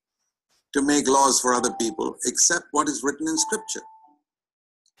to make laws for other people except what is written in Scripture.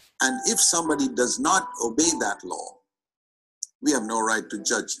 And if somebody does not obey that law, we have no right to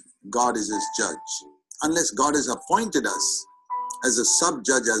judge him. God is his judge. Unless God has appointed us as a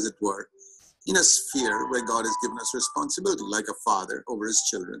sub-judge, as it were, in a sphere where God has given us responsibility, like a father over his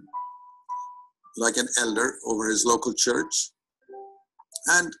children, like an elder over his local church,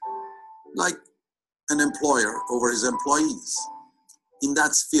 and like an employer over his employees. In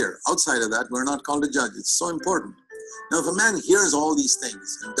that sphere, outside of that, we're not called to judge. It's so important. Now, if a man hears all these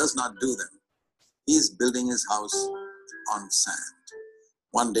things and does not do them, he is building his house on sand.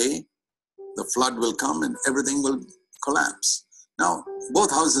 One day, the flood will come and everything will collapse. Now,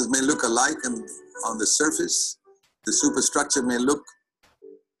 both houses may look alike, and on the surface, the superstructure may look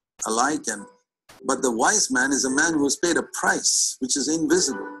alike, but the wise man is a man who has paid a price which is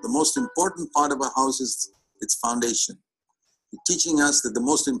invisible. The most important part of a house is its foundation. Teaching us that the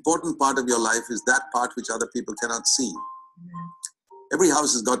most important part of your life is that part which other people cannot see. Every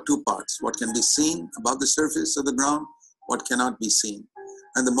house has got two parts: what can be seen above the surface of the ground, what cannot be seen.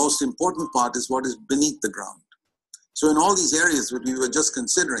 And the most important part is what is beneath the ground. So in all these areas that we were just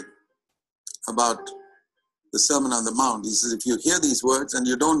considering about the Sermon on the Mount, he says, if you hear these words and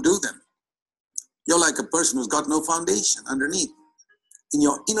you don't do them, you're like a person who's got no foundation underneath. In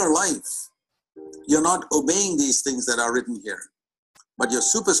your inner life, you're not obeying these things that are written here. But your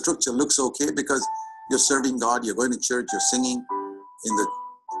superstructure looks okay because you're serving God, you're going to church, you're singing, in the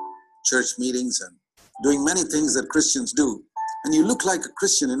church meetings and doing many things that Christians do. And you look like a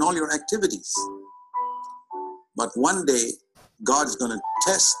Christian in all your activities. But one day, God's going to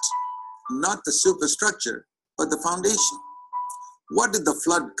test not the superstructure, but the foundation. What did the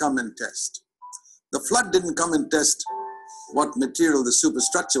flood come and test? The flood didn't come and test what material the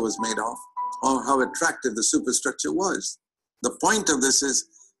superstructure was made of or how attractive the superstructure was. The point of this is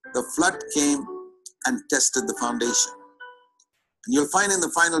the flood came and tested the foundation. And you'll find in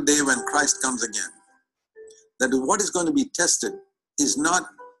the final day when Christ comes again, that what is going to be tested is not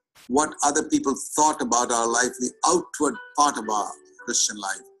what other people thought about our life, the outward part of our Christian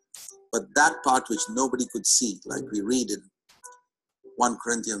life, but that part which nobody could see, like we read in 1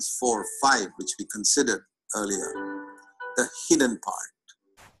 Corinthians 4:5, which we considered earlier, the hidden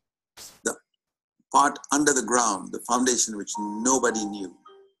part, the part under the ground, the foundation which nobody knew.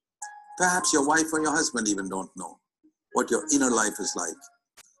 Perhaps your wife or your husband even don't know what your inner life is like.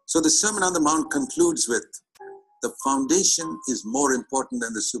 So the Sermon on the Mount concludes with, the foundation is more important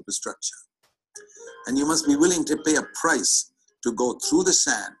than the superstructure. And you must be willing to pay a price to go through the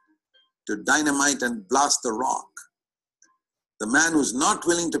sand, to dynamite and blast the rock. The man who's not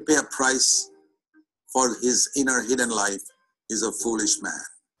willing to pay a price for his inner hidden life is a foolish man.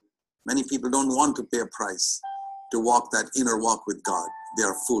 Many people don't want to pay a price to walk that inner walk with God. They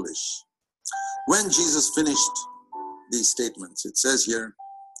are foolish. When Jesus finished these statements, it says here,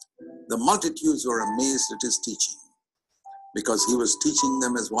 the multitudes were amazed at his teaching because he was teaching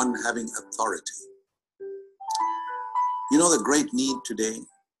them as one having authority. You know, the great need today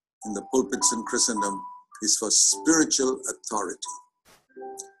in the pulpits in Christendom is for spiritual authority.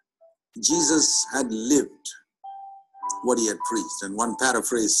 Jesus had lived what he had preached, and one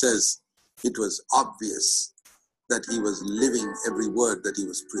paraphrase says it was obvious that he was living every word that he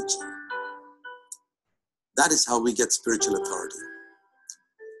was preaching. That is how we get spiritual authority.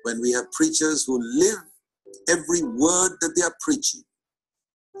 When we have preachers who live every word that they are preaching,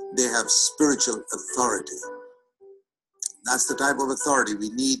 they have spiritual authority. That's the type of authority we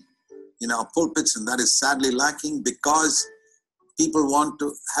need in our pulpits, and that is sadly lacking because people want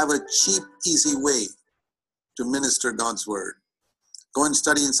to have a cheap, easy way to minister God's word. Go and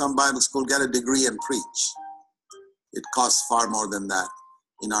study in some Bible school, get a degree and preach. It costs far more than that.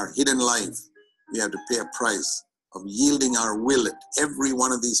 In our hidden life, we have to pay a price of yielding our will at every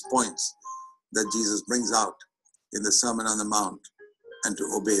one of these points that Jesus brings out in the Sermon on the Mount and to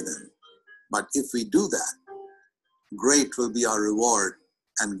obey them. But if we do that, great will be our reward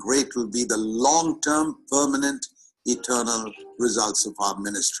and great will be the long-term, permanent, eternal results of our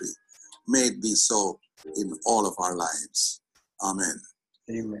ministry. May it be so in all of our lives. Amen.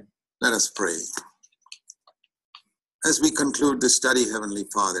 Amen. Let us pray. As we conclude this study, Heavenly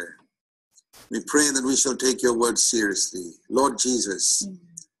Father, we pray that we shall take your word seriously. Lord Jesus,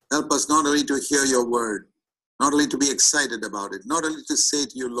 help us not only to hear your word, not only to be excited about it, not only to say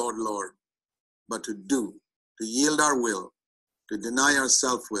to you, Lord, Lord, but to do, to yield our will, to deny our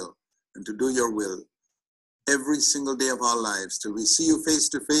self-will, and to do your will every single day of our lives, till we see you face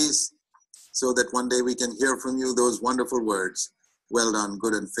to face, so that one day we can hear from you those wonderful words, well done,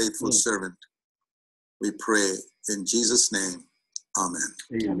 good and faithful servant. We pray in Jesus' name. Amen.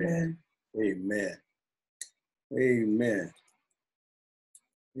 Amen. Amen. Amen.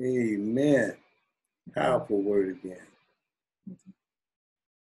 Amen. Powerful word again.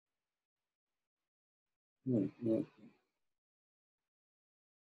 Thank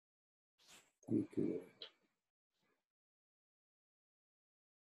you.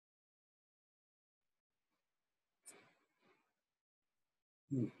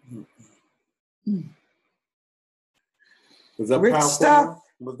 Was that Rich powerful? Stuff.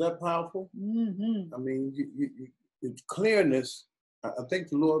 Was that powerful? Mm-hmm. I mean, it's clearness. I thank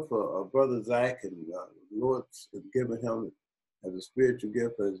the Lord for Brother Zach, and the Lord has given him as a spiritual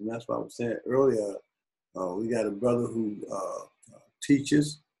gift. And that's what I was saying earlier. We got a brother who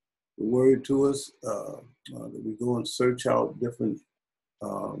teaches the word to us. That we go and search out different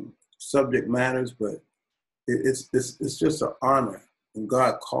subject matters, but it's just an honor when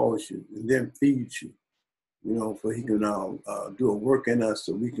God calls you and then feeds you. You know, for he can do a work in us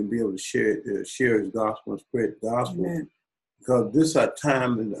so we can be able to share his gospel and spread the gospel. Amen. Because this is our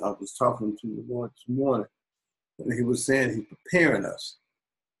time, and I was talking to the Lord this morning, and he was saying he's preparing us,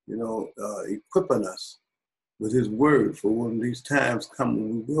 equipping us with his word for when these times come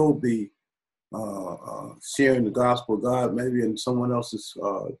when we will be sharing the gospel of God, maybe in someone else's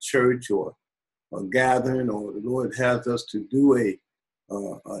church or a gathering, or the Lord has us to do an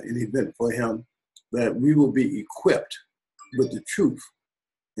event for him, that we will be equipped with the truth,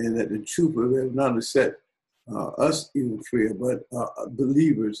 and that the truth will not only set us even freer, but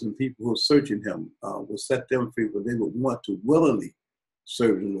believers and people who are searching him will set them free, but they would want to willingly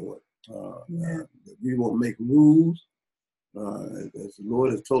serve the Lord. We won't make rules, as the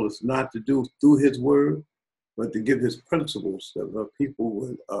Lord has told us not to do through his word, but to give his principles that people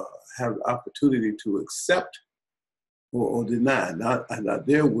would have the opportunity to accept or deny, not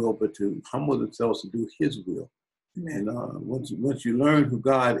their will, but to humble themselves to do his will. Amen. And once you learn who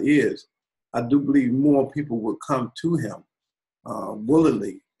God is, I do believe more people will come to him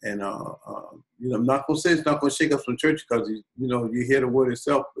willingly. And I'm not going to say it's not going to shake up some church because you hear the word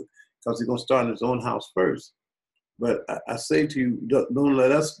itself, because he's going to start in his own house first. But I say to you, don't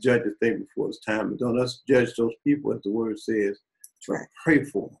let us judge the thing before it's time. And don't let's judge those people, as the word says. Right. Pray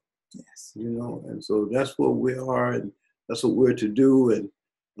for them. Yes. And so that's what we are, and that's what we're to do. And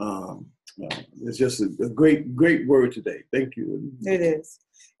it's just a great, great word today. Thank you. It is.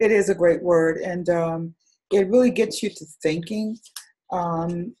 It is a great word, and it really gets you to thinking.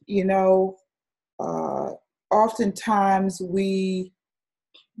 Oftentimes we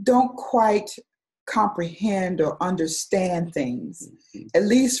don't quite comprehend or understand things, at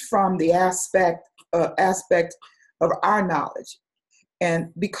least from the aspect of our knowledge.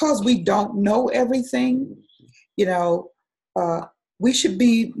 And because we don't know everything, we should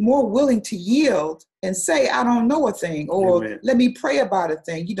be more willing to yield and say, I don't know a thing, or Amen. Let me pray about a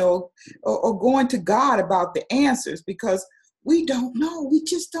thing, or going to God about the answers, because we don't know. We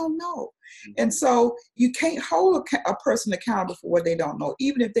just don't know. And so you can't hold a person accountable for what they don't know,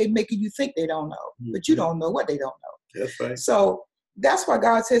 even if they're making you think they don't know, but you don't know what they don't know. That's right. So that's why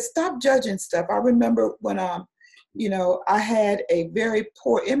God says, stop judging stuff. I remember when, I had a very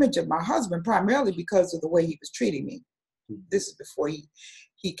poor image of my husband, primarily because of the way he was treating me. This is before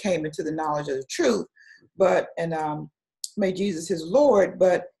he came into the knowledge of the truth, and made Jesus his Lord.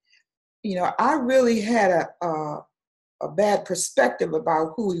 But, I really had a bad perspective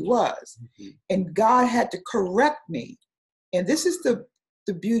about who he was. And God had to correct me. And this is the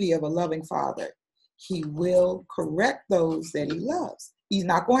beauty of a loving father. He will correct those that he loves. He's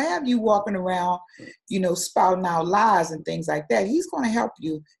not going to have you walking around, spouting out lies and things like that. He's going to help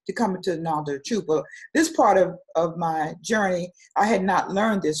you to come into the knowledge of the truth. But this part of my journey, I had not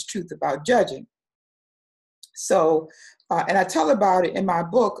learned this truth about judging. So, and I tell about it in my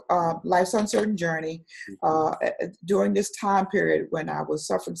book, Life's Uncertain Journey, during this time period when I was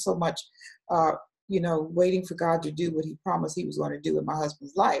suffering so much, waiting for God to do what he promised he was going to do in my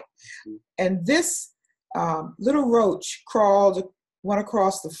husband's life. And this little roach went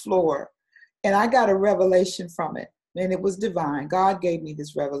across the floor, and I got a revelation from it, and it was divine. God gave me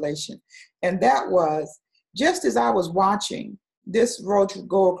this revelation. And that was, just as I was watching this roach would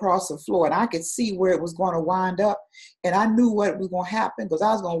go across the floor, and I could see where it was going to wind up, and I knew what was going to happen, because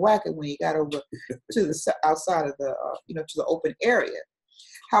I was going to whack it when he got over to the outside of the, to the open area.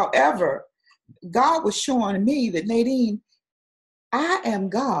 However, God was showing me that, Nadine, I am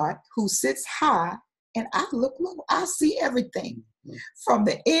God who sits high and I look low. I see everything from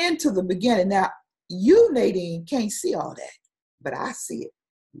the end to the beginning. Now, you, Nadine, can't see all that, but I see it.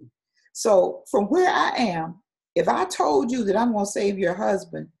 So from where I am, if I told you that I'm going to save your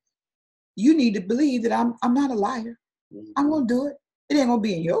husband, you need to believe that I'm not a liar. I'm going to do it. It ain't going to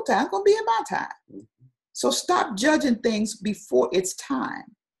be in your time. It's going to be in my time. So stop judging things before it's time.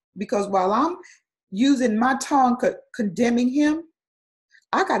 Because while I'm using my tongue condemning him,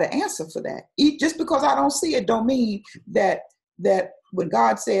 I got to answer for that. Just because I don't see it don't mean that when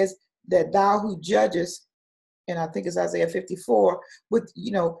God says that thou who judges, and I think it's Isaiah 54, with,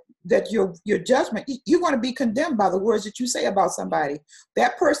 that your judgment, you're going to be condemned by the words that you say about somebody.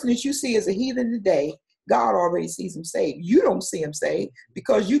 That person that you see as a heathen today, God already sees him saved. You don't see him saved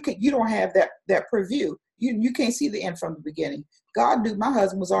because you don't have that purview. You can't see the end from the beginning. God knew my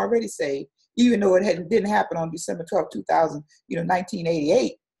husband was already saved, even though it didn't happen on December 12,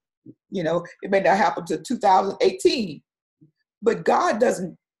 1988. It may not happen to 2018. But God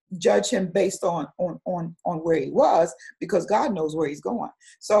doesn't judge him based on where he was, because God knows where he's going.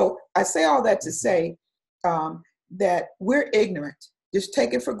 So I say all that to say that we're ignorant. Just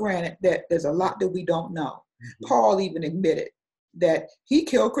take it for granted that there's a lot that we don't know. Paul even admitted that he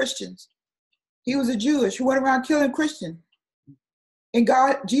killed Christians. He was a Jewish who went around killing Christians. And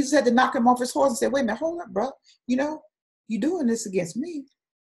Jesus had to knock him off his horse and say, wait a minute, hold up, bro. You're doing this against me.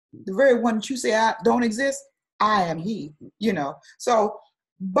 The very one that you say I don't exist, I am he, So,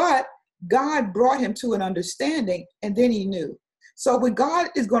 but God brought him to an understanding, and then he knew. So when God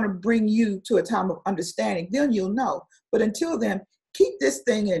is going to bring you to a time of understanding, then you'll know. But until then, keep this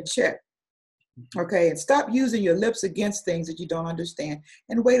thing in check. Okay, and stop using your lips against things that you don't understand,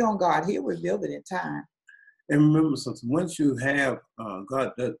 and wait on God. He'll reveal it in time. And remember something, once you have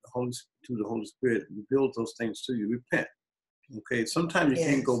God, that through the Holy Spirit, reveals those things to you, repent. Okay, sometimes you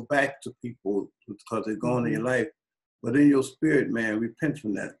can't go back to people because they're gone in your life, but in your spirit, man, repent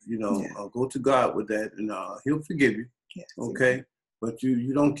from that. Go to God with that, and He'll forgive you. Yes, okay, but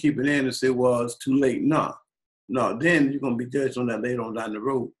you don't keep it in and say, well, it's too late. No, then you're gonna be judged on that later on down the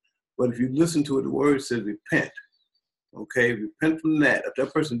road. But if you listen to it, the word says repent. Okay, repent from that. If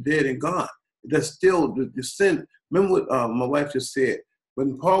that person dead and gone, that's still the sin. Remember what my wife just said.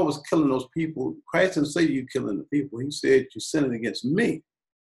 When Paul was killing those people, Christ didn't say you're killing the people. He said you're sinning against me.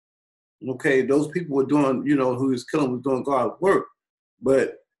 Okay, those people were doing, who he was killing was doing God's work.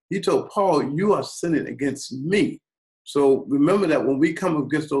 But he told Paul, you are sinning against me. So remember that when we come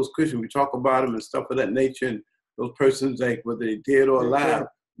against those Christians, we talk about them and stuff of that nature, and those persons, like whether they're dead or alive,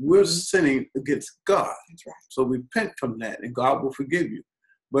 we're sinning against God. That's right. So repent from that, and God will forgive you.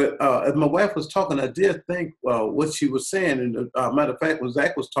 But as my wife was talking, I did think what she was saying. And matter of fact, when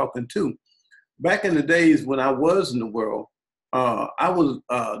Zach was talking too, back in the days when I was in the world, I was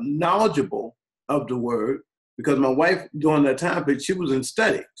knowledgeable of the word because my wife during that time period, she was in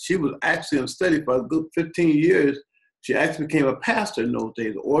study. She was actually in study for a good 15 years. She actually became a pastor in those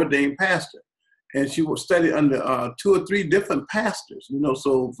days, an ordained pastor. And she was studying under 2 or 3 different pastors,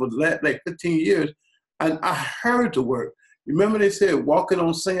 so for that, like 15 years, and I heard the word. Remember they said walking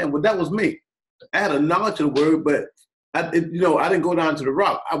on sand? Well, that was me. I had a knowledge of the word, but I didn't go down to the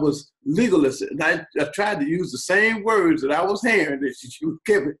rock. I was legalistic, and I tried to use the same words that I was hearing that she was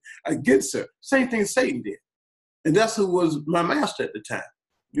giving against her. Same thing Satan did. And that's who was my master at the time,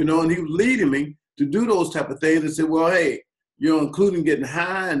 and he was leading me to do those type of things and said, well, hey, including getting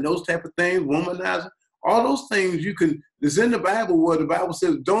high and those type of things, womanizing, all those things it's in the Bible where the Bible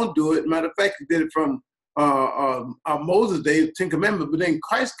says don't do it. Matter of fact, he did it from Moses' day, 10 Commandments, but then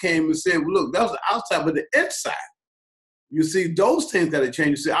Christ came and said, well, look, that was the outside, but the inside. You see, those things got to change.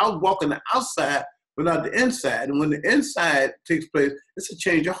 You see, I was walking the outside, but not the inside. And when the inside takes place, it's a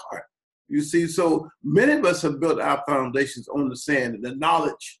change of heart. You see, so many of us have built our foundations on the sand and the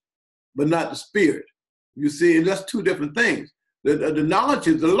knowledge, but not the spirit. You see, and that's 2 different things. The knowledge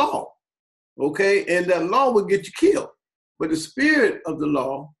is the law, okay? And that law will get you killed. But the spirit of the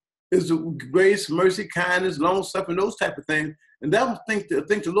law is the grace, mercy, kindness, long-suffering, those type of things. And that was, I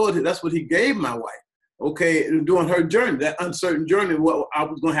think the Lord, that's what he gave my wife, okay, during her journey, that uncertain journey, what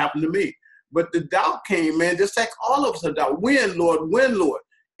was going to happen to me. But the doubt came, man, just like all of us have doubt. When, Lord? When, Lord?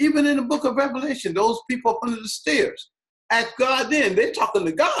 Even in the book of Revelation, those people up under the stairs, ask God then, they're talking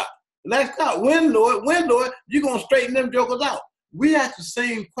to God. And ask God, when, Lord? When, Lord? You're going to straighten them jokers out. We ask the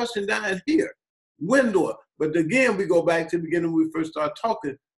same question down here. When, Lord? But again, we go back to the beginning when we first started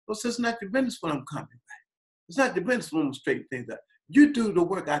talking. Well, it's not your business when I'm coming back. It's not your business when I'm straighten things out. You do the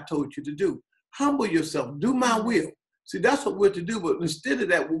work I told you to do. Humble yourself. Do my will. See, that's what we're to do. But instead of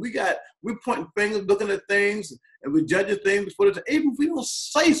that, we're pointing fingers, looking at things, and we're judging things before it's even if we don't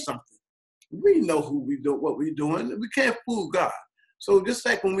say something, we know who we do, what we're doing. We can't fool God. So just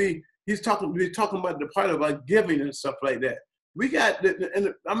like when we're talking about the part about giving and stuff like that. We got,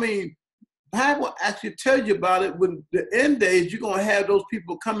 Bible actually tells you about it. When the end days, you're going to have those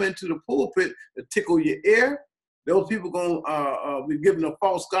people come into the pulpit to tickle your ear. Those people going to be given a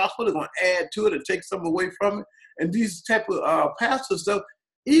false gospel. They're going to add to it and take some away from it. And these type of pastors stuff,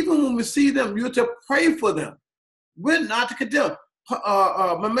 even when we see them, you're to pray for them. We're not to condemn.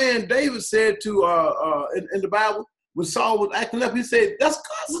 My man David said to in the Bible, when Saul was acting up, he said, that's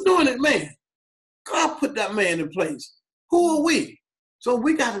God's doing it, man. God put that man in place. Who are we? So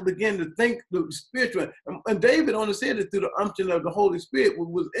we got to begin to think the spiritual. And David only said it through the unction of the Holy Spirit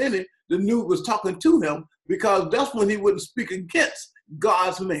was in it. The new was talking to him because that's when he wouldn't speak against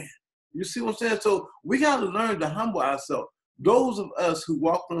God's man. You see what I'm saying? So we got to learn to humble ourselves. Those of us who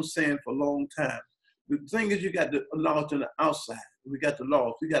walked on sand for a long time, the thing is you got the knowledge on the outside. We got the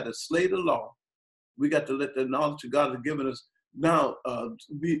law. We got to slay the law. We got to let the knowledge that God has given us now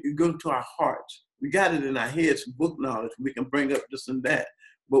go to our hearts. We got it in our heads, book knowledge. We can bring up this and that.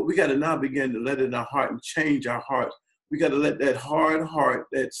 But we got to now begin to let it in our heart and change our hearts. We got to let that hard heart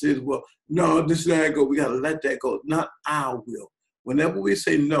that says, well, no, this is not go. We got to let that go. Not our will. Whenever we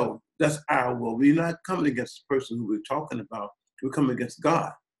say no, that's our will. We're not coming against the person who we're talking about. We're coming against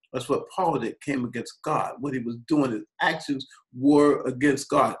God. That's what Paul did, came against God. What he was doing, his actions were against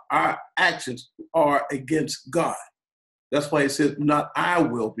God. Our actions are against God. That's why he says, not our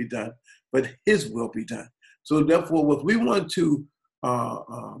will be done, but his will be done. So therefore, if we want to,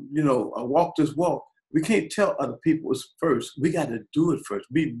 walk this walk, we can't tell other people it's first. We got to do it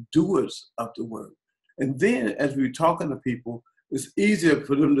first. Be doers of the word. And then as we're talking to people, it's easier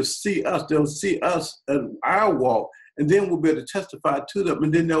for them to see us. They'll see us and our walk, and then we'll be able to testify to them,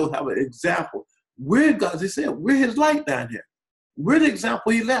 and then they'll have an example. We're God's example. We're his light down here. We're the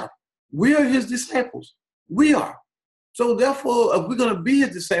example he left. We are his disciples. We are. So therefore, if we're going to be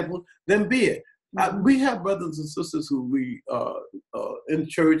his disciples, then be it. We have brothers and sisters who we in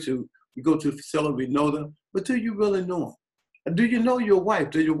church, who we go to the facility, we know them, but do you really know them? And do you know your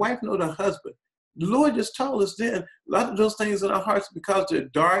wife? Does your wife know the husband? The Lord just told us then, a lot of those things in our hearts, because they're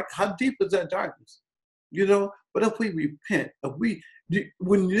dark, how deep is that darkness? You know, but if we repent,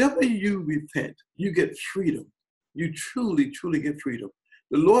 whenever you repent, you get freedom. You truly, truly get freedom.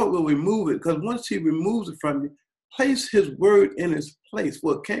 The Lord will remove it, because once he removes it from you, place his word in its place.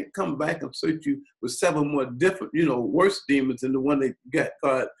 Well, it can't come back and search you with 7 more different, worse demons than the one that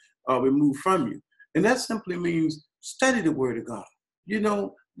God removed from you. And that simply means study the word of God.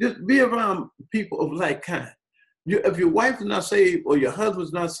 Just be around people of like kind. If your wife is not saved or your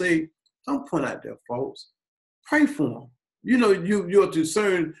husband's not saved, don't point out their faults. Pray for them. You're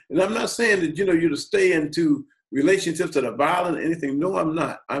concerned, and I'm not saying that, you're to stay into relationships that are violent or anything. No, I'm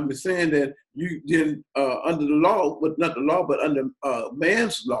not. I'm saying that you then, under the law, but not the law, but under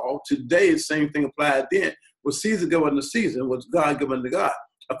man's law, today the same thing applied then. What Caesar given to Caesar, what's God given to God.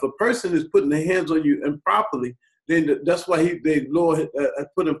 If a person is putting their hands on you improperly, then that's why the Lord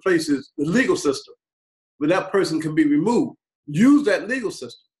put in place the legal system. But that person can be removed. Use that legal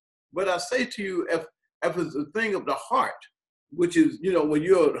system. But I say to you, if it's a thing of the heart, which is, when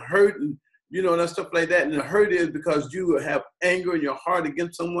you're hurt and, and stuff like that, and the hurt is because you have anger in your heart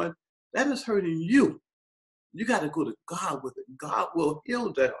against someone, that is hurting you. You got to go to God with it. God will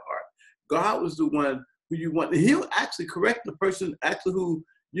heal that heart. God was the one who you want. And he'll actually correct the person who,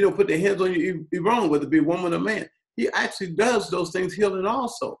 put their hands on you, be wrong, whether it be a woman or man. He actually does those things, healing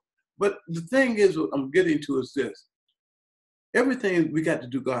also. But the thing is, what I'm getting to is this. Everything, we got to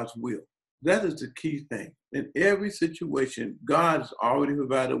do God's will. That is the key thing. In every situation, God has already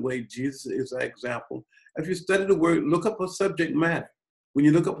provided a way. Jesus is our example. If you study the word, look up a subject matter. When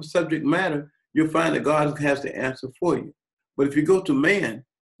you look up a subject matter, you'll find that God has the answer for you. But if you go to man,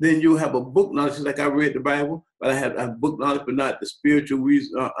 then you'll have a book knowledge, like I read the Bible, but I have book knowledge, but not the spiritual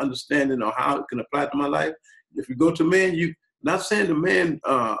understanding or how it can apply to my life. If you go to man, not saying the man,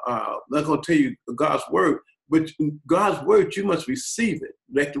 not going to tell you God's word, but God's word, you must receive it.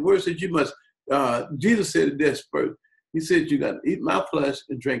 Like the word says, you must, Jesus said this first. He said, you got to eat my flesh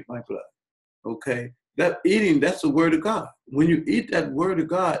and drink my blood. Okay? That eating, that's the word of God. When you eat that word of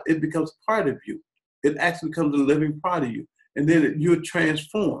God, it becomes part of you. It actually becomes a living part of you. And then you're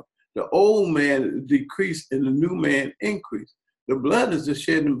transformed. The old man decreased and the new man increased. The blood is just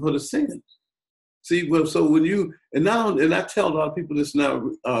shed for the sins. See, well, so when you, and I tell a lot of people this now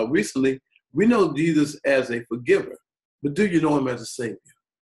recently, we know Jesus as a forgiver, but do you know him as a savior?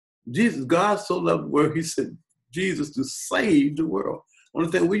 Jesus, God so loved the world, he sent Jesus to save the world. Only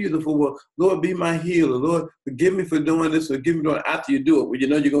thing we use it for, well, Lord, be my healer. Lord, forgive me for doing this, forgive me for doing it. After you do it, when you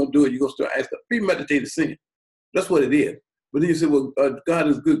know you're going to do it, you're going to start asking, premeditated sin. That's what it is. But then you say, well, God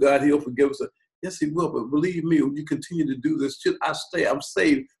is good, God, he'll forgive us. Yes, he will, but believe me, when you continue to do this, should I stay? I'm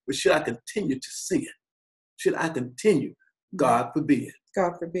saved, but should I continue to sin? Should I continue? God forbid.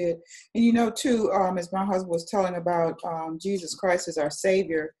 God forbid. And too, as my husband was telling about Jesus Christ as our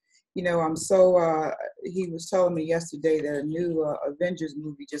Savior, I'm so, he was telling me yesterday that a new Avengers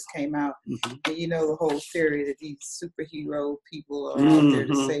movie just came out. Mm-hmm. And the whole theory that these superhero people are out there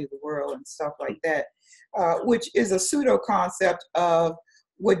to save the world and stuff like that, which is a pseudo concept of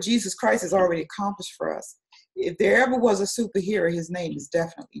what Jesus Christ has already accomplished for us. If there ever was a superhero, his name is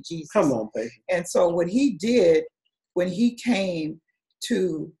definitely Jesus. Come on, baby. And so what he did when he came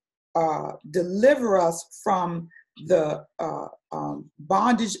to deliver us from the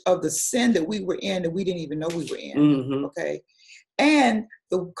bondage of the sin that we were in, that we didn't even know we were in, okay? And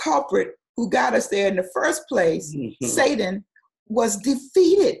the culprit who got us there in the first place, Satan, was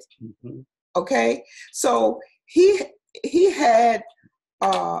defeated, okay? So he had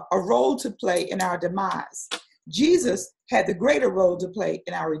a role to play in our demise. Jesus had the greater role to play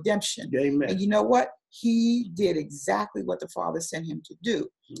in our redemption. Amen. And you know what? He did exactly what the Father sent him to do.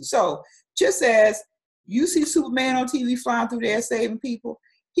 So just as you see Superman on TV flying through there saving people,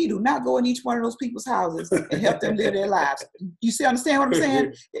 he do not go in each one of those people's houses and help them live their lives. You understand what I'm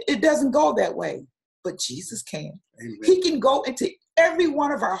saying? It doesn't go that way, but Jesus can. Amen. He can go into every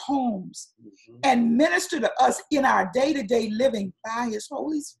one of our homes and minister to us in our day-to-day living by his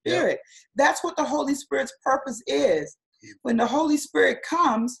Holy Spirit. That's what the Holy Spirit's purpose is. When the Holy Spirit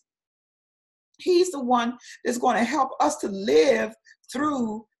comes, he's the one that's going to help us to live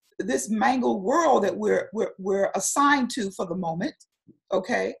through this mangled world that we're assigned to for the moment,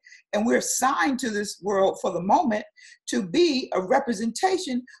 okay? And we're assigned to this world for the moment to be a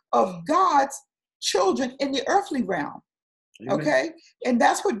representation of God's children in the earthly realm, okay? And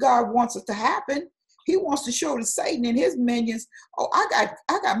that's what God wants us to happen. He wants to show to Satan and his minions, oh, I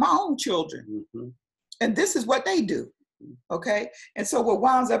got my own children. And this is what they do, okay? And so what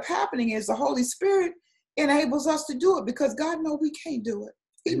winds up happening is the Holy Spirit enables us to do it because God knows we can't do it.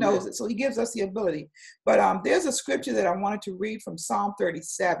 He knows it, so he gives us the ability. But there's a scripture that I wanted to read from Psalm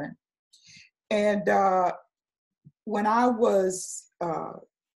 37. And when I was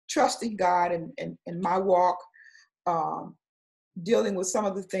trusting God in my walk, dealing with some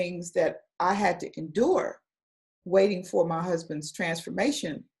of the things that I had to endure, waiting for my husband's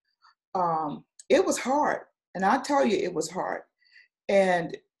transformation, it was hard. And I tell you, it was hard.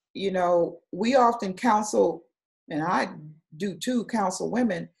 And, you know, we often counsel, and I do too, counsel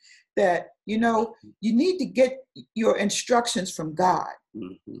women that, you know, you need to get your instructions from God.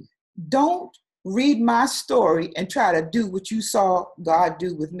 Don't read my story and try to do what you saw God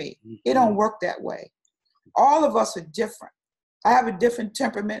do with me. It don't work that way. All of us are different. I have a different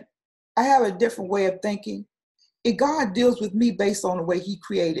temperament. I have a different way of thinking. And God deals with me based on the way he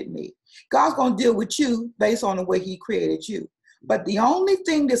created me. God's going to deal with you based on the way he created you. But the only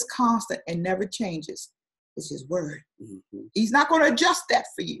thing that's constant and never changes is his word. He's not going to adjust that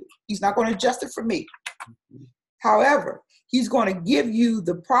for you. He's not going to adjust it for me. However, he's going to give you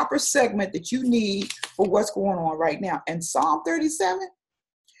the proper segment that you need for what's going on right now. And Psalm 37,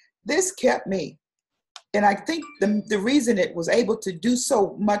 this kept me. And I think the reason it was able to do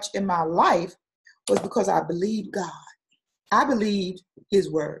so much in my life was because I believed God. I believed his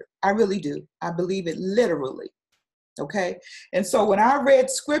word. I really do. I believe it literally. Okay. And so when I read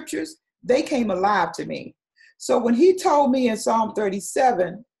scriptures, they came alive to me. So when he told me in Psalm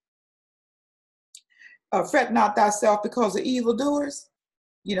 37, fret not thyself because of evildoers,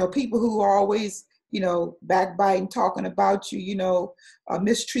 you know, people who are always, you know, backbiting, talking about you, you know,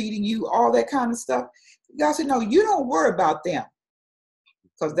 mistreating you, all that kind of stuff. God said, no, you don't worry about them.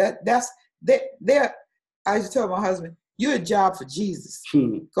 Because they're, I used to tell my husband, you're a job for Jesus.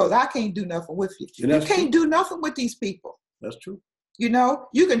 Because I can't do nothing with you. You can't do nothing with these people. That's true. You know,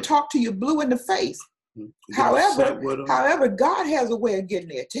 you can talk to you blue in the face. However, God has a way of getting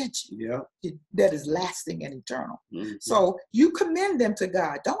their attention that is lasting and eternal. So you commend them to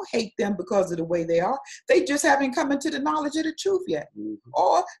God. Don't hate them because of the way they are. They just haven't come into the knowledge of the truth yet.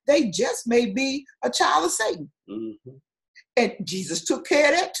 Or they just may be a child of Satan. And Jesus took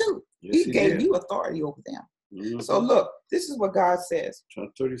care of that too. Yes, he gave you authority over them. So look, this is what God says.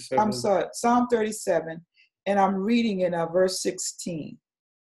 Psalm 37, and I'm reading in verse 16.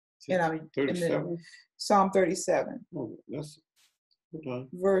 And I'm 37. Psalm 37. Oh, that's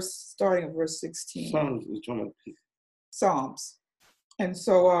starting at verse 16. Psalms. And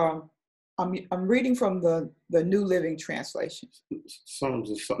so I'm reading from the New Living Translation.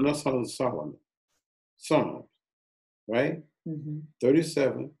 Psalms, not Psalms of Solomon. Psalms, right?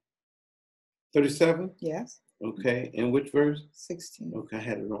 37. 37? Yes. Okay. And which verse? 16. Okay, I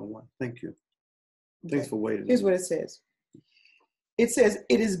had the wrong one. Thank you. Thanks for waiting. Here's what it says. It says,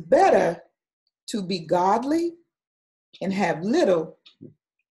 it is better to be godly and have little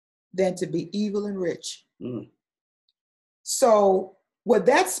than to be evil and rich. So what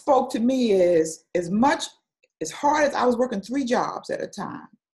that spoke to me is, as hard as I was working 3 jobs at a time,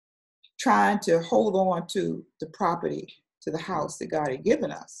 trying to hold on to the property, to the house that God had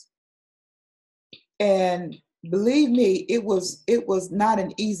given us. And believe me, it was not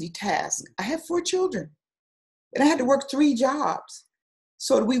an easy task. I had 4 children and I had to work 3 jobs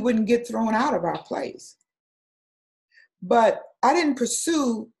so that we wouldn't get thrown out of our place. But I didn't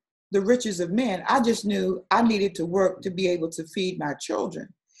pursue the riches of men. I just knew I needed to work to be able to feed my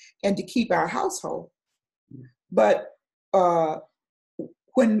children and to keep our household. But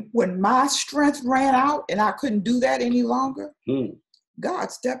when my strength ran out and I couldn't do that any longer,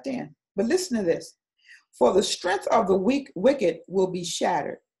 God stepped in. But listen to this. For the strength of the wicked will be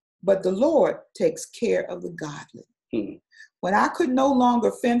shattered, but the Lord takes care of the godly. When I could no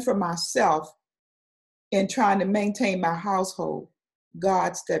longer fend for myself in trying to maintain my household,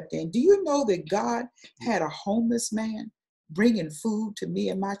 God stepped in. Do you know that God had a homeless man bringing food to me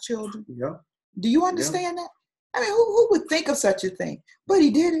and my children? Yeah. Do you understand that? I mean, who would think of such a thing? But he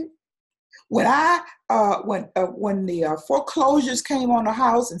did it. When when the foreclosures came on the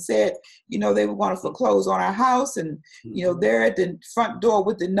house and said, you know, they were going to foreclose on our house, and you know, they're at the front door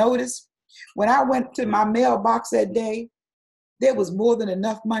with the notice. When I went to my mailbox that day, there was more than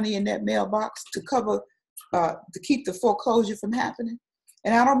enough money in that mailbox to cover, to keep the foreclosure from happening.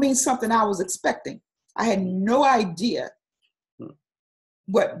 And I don't mean something I was expecting. I had no idea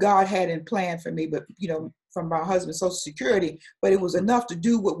what God had in plan for me, but, from my husband's Social Security, but it was enough to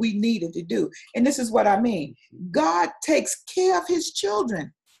do what we needed to do. And this is what I mean. God takes care of his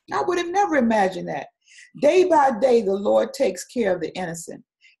children. I would have never imagined that. Day by day, the Lord takes care of the innocent,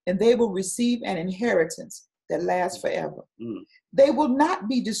 and they will receive an inheritance that lasts forever. They will not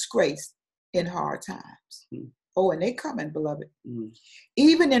be disgraced in hard times. Oh, and they coming, beloved.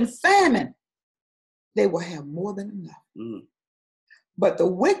 Even in famine, they will have more than enough. But the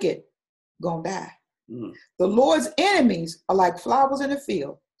wicked gonna die. The Lord's enemies are like flowers in the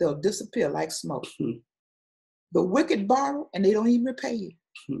field. They'll disappear like smoke. The wicked borrow and they don't even repay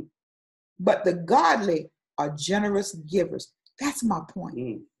you. But the godly are generous givers. That's my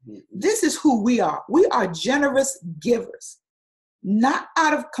point. This is who we are. We are generous givers, not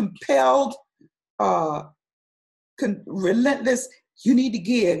out of compelled, relentless, you need to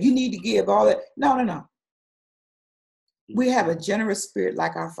give, all that. No. We have a generous spirit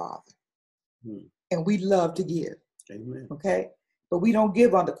like our Father. And we love to give. Amen. Okay? But we don't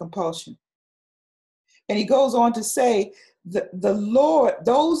give under compulsion. And he goes on to say, the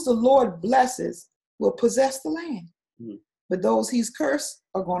Lord blesses will possess the land. But those he's cursed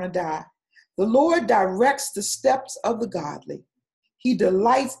are going to die. The Lord directs the steps of the godly. He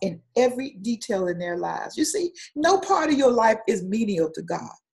delights in every detail in their lives. You see, no part of your life is menial to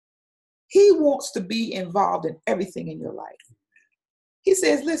God. He wants to be involved in everything in your life. He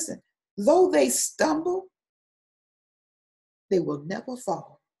says, listen, though they stumble, they will never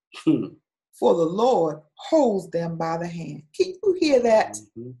fall. For the Lord holds them by the hand. Can you hear that?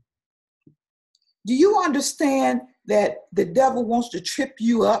 Do you understand that the devil wants to trip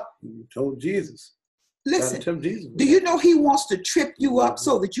you up? You told Jesus. Listen, do you know he wants to trip you up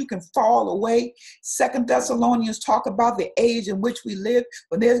so that you can fall away? 2 Thessalonians talk about the age in which we live,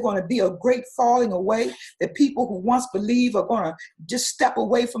 when there's going to be a great falling away, that people who once believe are going to just step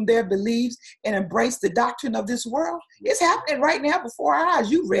away from their beliefs and embrace the doctrine of this world. It's happening right now before our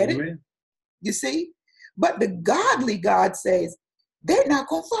eyes. You read it. You see? But the godly, God says, they're not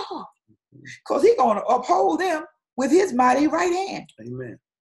going to fall, because he's going to uphold them with his mighty right hand. Amen.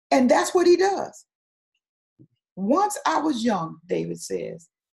 And that's what he does. Once I was young, David says,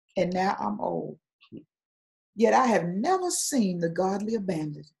 and now I'm old. Yet I have never seen the godly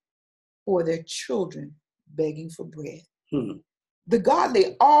abandoned or their children begging for bread. The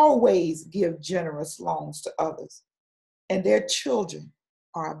godly always give generous loans to others, and their children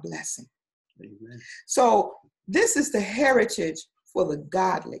are a blessing. Amen. So this is the heritage for the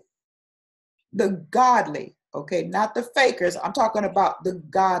godly. The godly, okay, not the fakers. I'm talking about the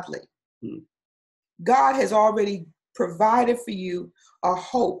godly. God has already provided for you a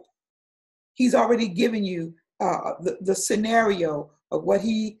hope. He's already given you the scenario of what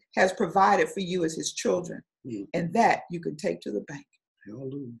he has provided for you as his children. And that you can take to the bank.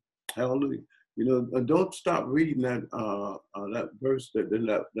 Hallelujah. Hallelujah. Don't stop reading that verse,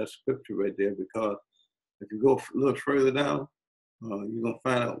 that scripture right there, because if you go a little further down, you're going to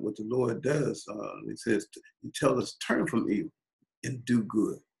find out what the Lord does. He says, he tells us, turn from evil and do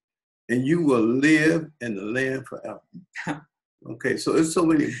good, and you will live in the land forever. Okay, so there's so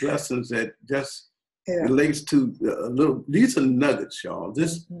many blessings that just relates to these are nuggets, y'all.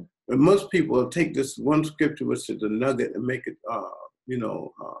 And most people take this one scripture, which is the nugget, and make it,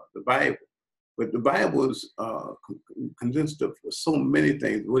 the Bible. But the Bible is condensed of so many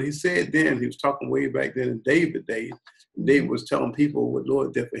things. What he said then, he was talking way back then in David's days. David was telling people what the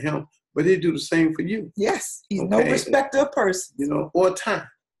Lord did for him, but he'd do the same for you. Yes, he's no respecter of persons. Or time.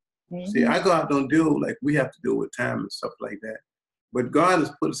 See, our God don't deal like we have to deal with time and stuff like that. But God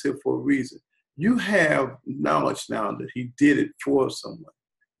has put us here for a reason. You have knowledge now that he did it for someone.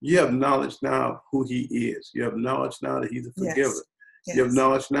 You have knowledge now of who he is. You have knowledge now that he's a forgiver. Yes. You have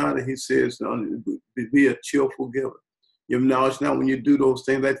knowledge now that he says, be a cheerful giver. You have knowledge now when you do those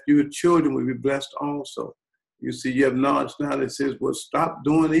things that your children will be blessed also. You see, you have knowledge now that says, well, stop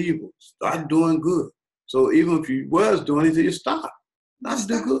doing evil. Start doing good. So even if you was doing it, you stop. Not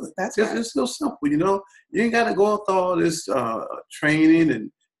do good. That's right. It's so simple, You ain't got to go through all this training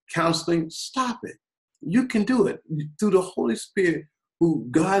and counseling. Stop it. You can do it through the Holy Spirit, who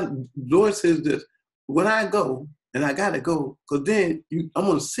Lord says this, when I go, and I got to go, because then I'm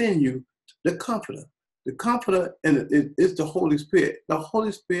going to send you the Comforter. The Comforter, and it's the Holy Spirit. The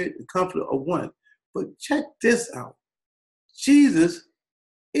Holy Spirit and Comforter are one. But check this out. Jesus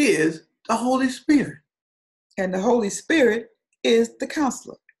is the Holy Spirit. And the Holy Spirit is the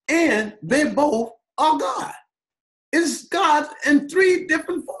counselor. And they both are God. It's God in 3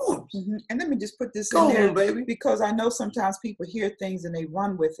 different forms. Mm-hmm. And let me just put this in there, baby, because I know sometimes people hear things and they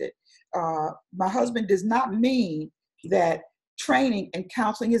run with it. My husband does not mean that training and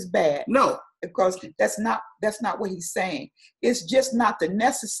counseling is bad. No, because that's not what he's saying. It's just not the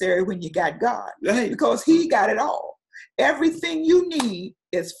necessary when you got God, because he got it all. Everything you need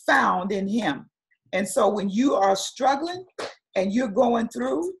is found in him. And so when you are struggling and you're going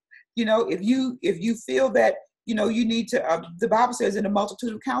through, if you feel that you need to, the Bible says in the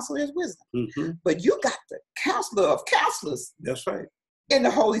multitude of counselors is wisdom. Mm-hmm. But you got the counselor of counselors. That's right. In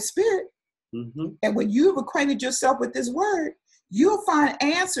the Holy Spirit. Mm-hmm. And when you've acquainted yourself with this word, you'll find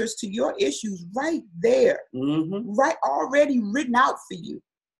answers to your issues right there, mm-hmm. right already written out for you.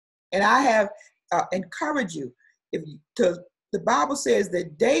 And I have encouraged you, the Bible says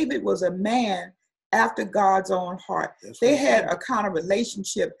that David was a man after God's own heart. They had a kind of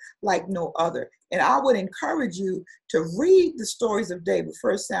relationship like no other. And I would encourage you to read the stories of David,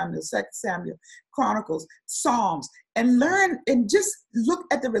 1 Samuel, 2 Samuel, Chronicles, Psalms, and learn and just look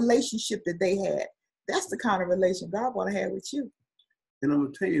at the relationship that they had. That's the kind of relation God want to have with you. And I'm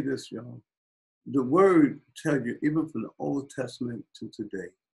going to tell you this, y'all. The word tells you, even from the Old Testament to today,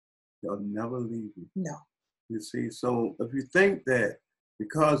 they'll never leave you. No. You see, so if you think that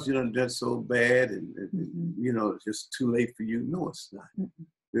because, that's so bad and, mm-hmm. It's just too late for you, no, it's not. Mm-hmm.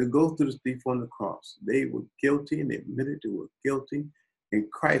 They go through the thief on the cross. They were guilty and they admitted they were guilty.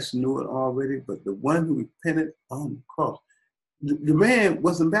 And Christ knew it already, but the one who repented on the cross, the man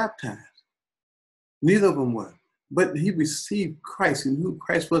wasn't baptized. Neither of them were. But he received Christ. He knew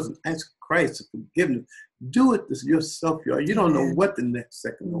Christ wasn't. Ask Christ for forgiveness. Do it yourself, y'all. You don't know what the next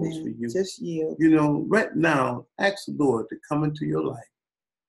second holds for you. Just yield. Right now, ask the Lord to come into your life.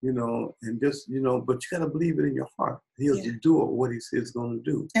 And just, but you got to believe it in your heart. He'll do what he says he's going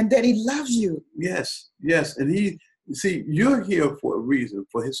to do. And that he loves you. Yes. And you're here for a reason,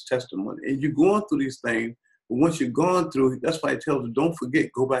 for his testimony. And you're going through these things. But once you're gone through, that's why he tells you, don't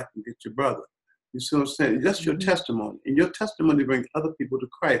forget, go back and get your brother. You see what I'm saying? That's your testimony. And your testimony brings other people to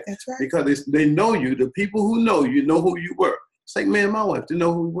Christ. That's right. Because they know you. The people who know you know who you were. It's like me and my wife, they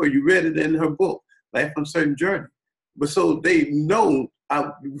know who we were. You read it in her book, Life on a Certain Journey. But so they know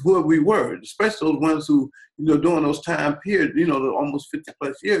who we were, especially those ones who, during those time periods, almost 50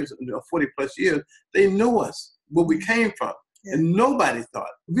 plus years, 40 plus years, they know us, where we came from. Yeah. And nobody thought.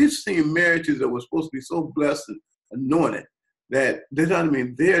 We've seen marriages that were supposed to be so blessed and anointed that they're not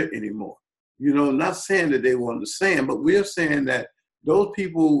even there anymore. Not saying that they were on the sand, but we're saying that those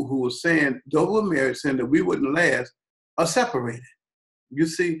people who were saying, those who were married, saying that we wouldn't last, are separated. You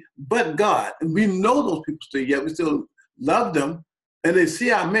see, but God, and we know those people still, yet we still love them, and they see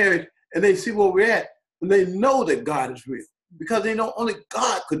our marriage, and they see where we're at, and they know that God is real, because they know only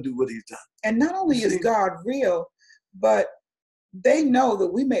God could do what he's done. And not only is God real, but they know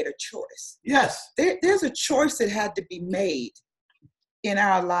that we made a choice. Yes. There's a choice that had to be made in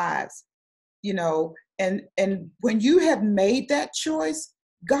our lives, and when you have made that choice,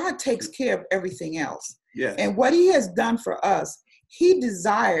 God takes care of everything else. Yes. And what he has done for us, he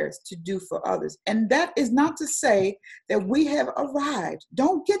desires to do for others. And that is not to say that we have arrived.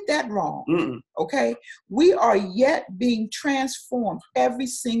 Don't get that wrong. Mm-mm. Okay? We are yet being transformed every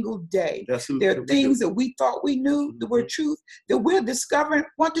single day. There are things that we thought we knew that were truth, that we're discovering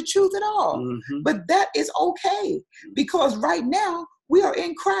weren't the truth at all. Mm-hmm. But that is okay, because right now we are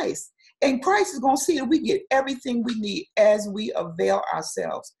in Christ. And Christ is going to see that we get everything we need as we avail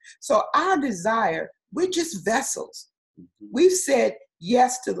ourselves. So our desire, we're just vessels. We've said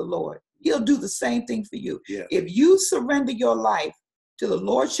yes to the Lord. He'll do the same thing for you. Yeah. If you surrender your life to the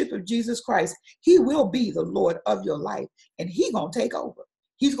Lordship of Jesus Christ, he will be the Lord of your life, and he's going to take over.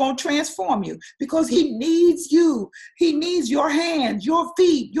 He's going to transform you, because he needs you. He needs your hands, your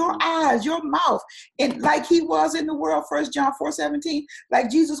feet, your eyes, your mouth. And like he was in the world, 1 John 4:17,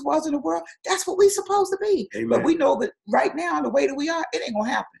 like Jesus was in the world, that's what we're supposed to be. Amen. But we know that right now, the way that we are, it ain't going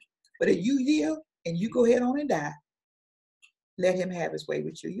to happen. But if you yield and you go ahead on and die, let him have his way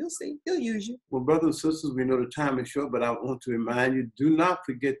with you. You'll see. He'll use you. Well, brothers and sisters, we know the time is short, but I want to remind you, do not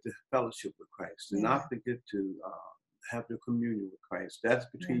forget the fellowship with Christ. Do not forget to have the communion with Christ. That's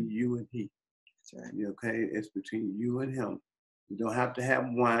between you and he. That's right. Okay? It's between you and him. You don't have to have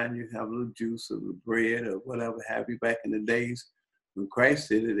wine. You have a little juice or little bread or whatever have you. Back in the days when Christ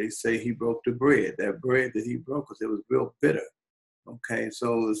did it, they say he broke the bread. That bread that he broke, because it was real bitter. Okay?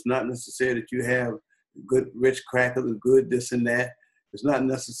 So it's not necessary that you have good rich crackers, good this and that. It's not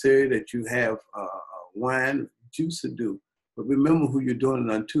necessary that you have wine, juice to do. But remember who you're doing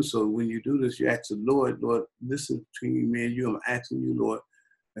it unto. So when you do this, you ask the Lord, this is between me and you. I'm asking you, Lord,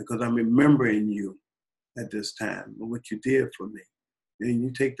 because I'm remembering you. at this time, and what you did for me. And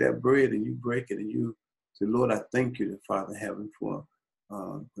you take that bread and you break it and you say, Lord, I thank you, Father Heaven, for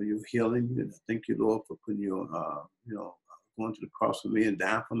your healing. And I thank you, Lord, for putting your, going to the cross for me and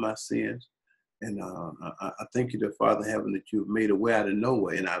dying for my sins. And I thank you, Father Heaven, that you've made a way out of no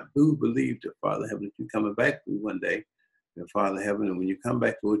way. And I do believe, Father Heaven, that you're coming back to me one day, Father Heaven. And when you come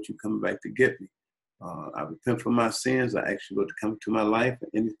back, Lord, you're coming back to get me. I repent for my sins. I ask you, Lord, to come to my life.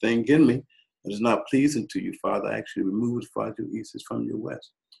 And anything in me that is not pleasing to you, Father, I actually remove it, Father, to east is from your west.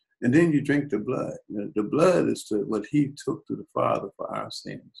 And then you drink the blood. The blood is what he took to the Father for our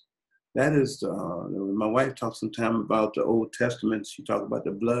sins. That is, my wife talks sometimes about the Old Testament. She talks about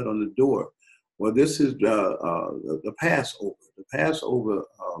the blood on the door. Well, this is the Passover. The Passover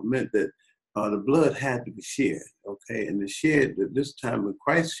meant that the blood had to be shed, okay? And the shed, this time when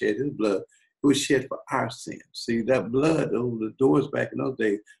Christ shed his blood, it was shed for our sins. See, that blood over the doors back in those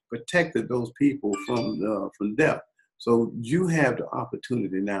days protected those people from death. So you have the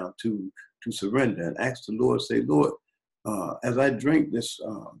opportunity now to surrender and ask the Lord, say, Lord, as I drink this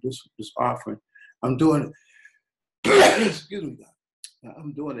offering, I'm doing it. Excuse me, God.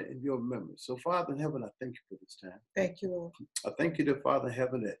 I'm doing it in your memory. So, Father in heaven, I thank you for this time. Thank you, Lord. I thank you, Father in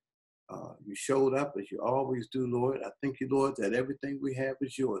heaven, that you showed up as you always do, Lord. I thank you, Lord, that everything we have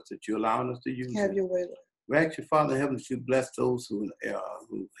is yours, that you're allowing us to use Have it. your way, Lord. We ask you, Father in heaven, that you bless those who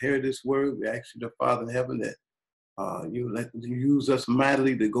hear this word. We ask you, Father in heaven, that you use us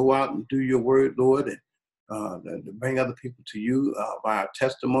mightily to go out and do your word, Lord, and to bring other people to you by our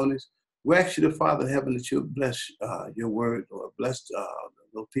testimonies. We ask you, Father in heaven, that you bless your word, Lord. Bless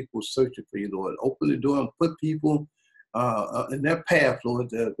those people searching for you, Lord. Open the door and put people in their path,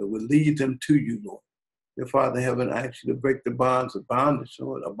 Lord, that will lead them to you, Lord. Dear Father in heaven, I ask you to break the bonds of bondage,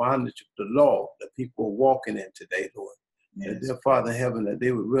 Lord, a bondage of the law that people are walking in today, Lord. Yes. And dear Father in heaven, that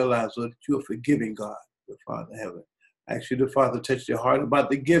they would realize, Lord, that you're a forgiving God, dear Father in heaven. I ask you, dear Father, touch their heart about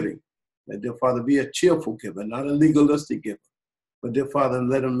the giving. That, dear Father, be a cheerful giver, not a legalistic giver. But, dear Father,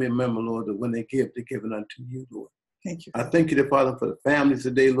 let them remember, Lord, that when they give, they're giving unto you, Lord. Thank you. I thank you, dear Father, for the families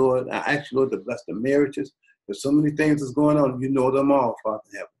today, Lord. I ask you, Lord, to bless the marriages. There's so many things that's going on. You know them all, Father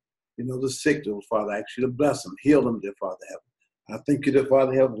in heaven. You know the sick, dear Father. I ask you to bless them, heal them, dear Father in heaven. I thank you, dear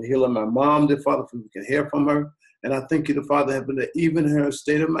Father in heaven, for healing my mom, dear Father, so we can hear from her. And I thank you, dear Father in heaven, that even her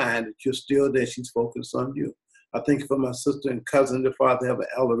state of mind, that you're still there, she's focused on you. I thank you for my sister and cousin, dear Father in heaven,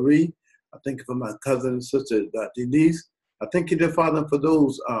 Ella Reed. I thank you for my cousin and sister, Denise. I thank you, dear Father, for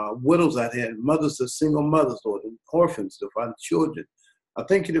those widows out here, mothers of single mothers, Lord, and orphans, dear Father, children. I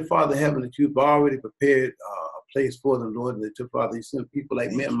thank you, dear Father in heaven, that you've already prepared a place for them, Lord, and that, dear Father, you send people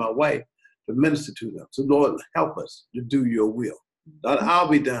like me and my wife to minister to them. So, Lord, help us to do your will. Not I'll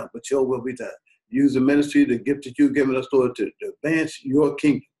be done, but your will be done. Use the ministry, the gift that you've given us, Lord, to advance your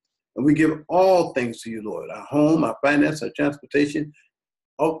kingdom. And we give all things to you, Lord, our home, our finance, our transportation,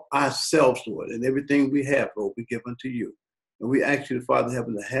 of ourselves, Lord, and everything we have, Lord, we give unto you. And we ask you, Father in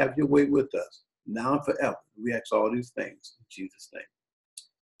heaven, to have your way with us now and forever. We ask all these things in Jesus'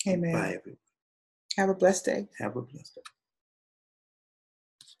 name. Amen. Bye, everyone. Have a blessed day. Have a blessed day.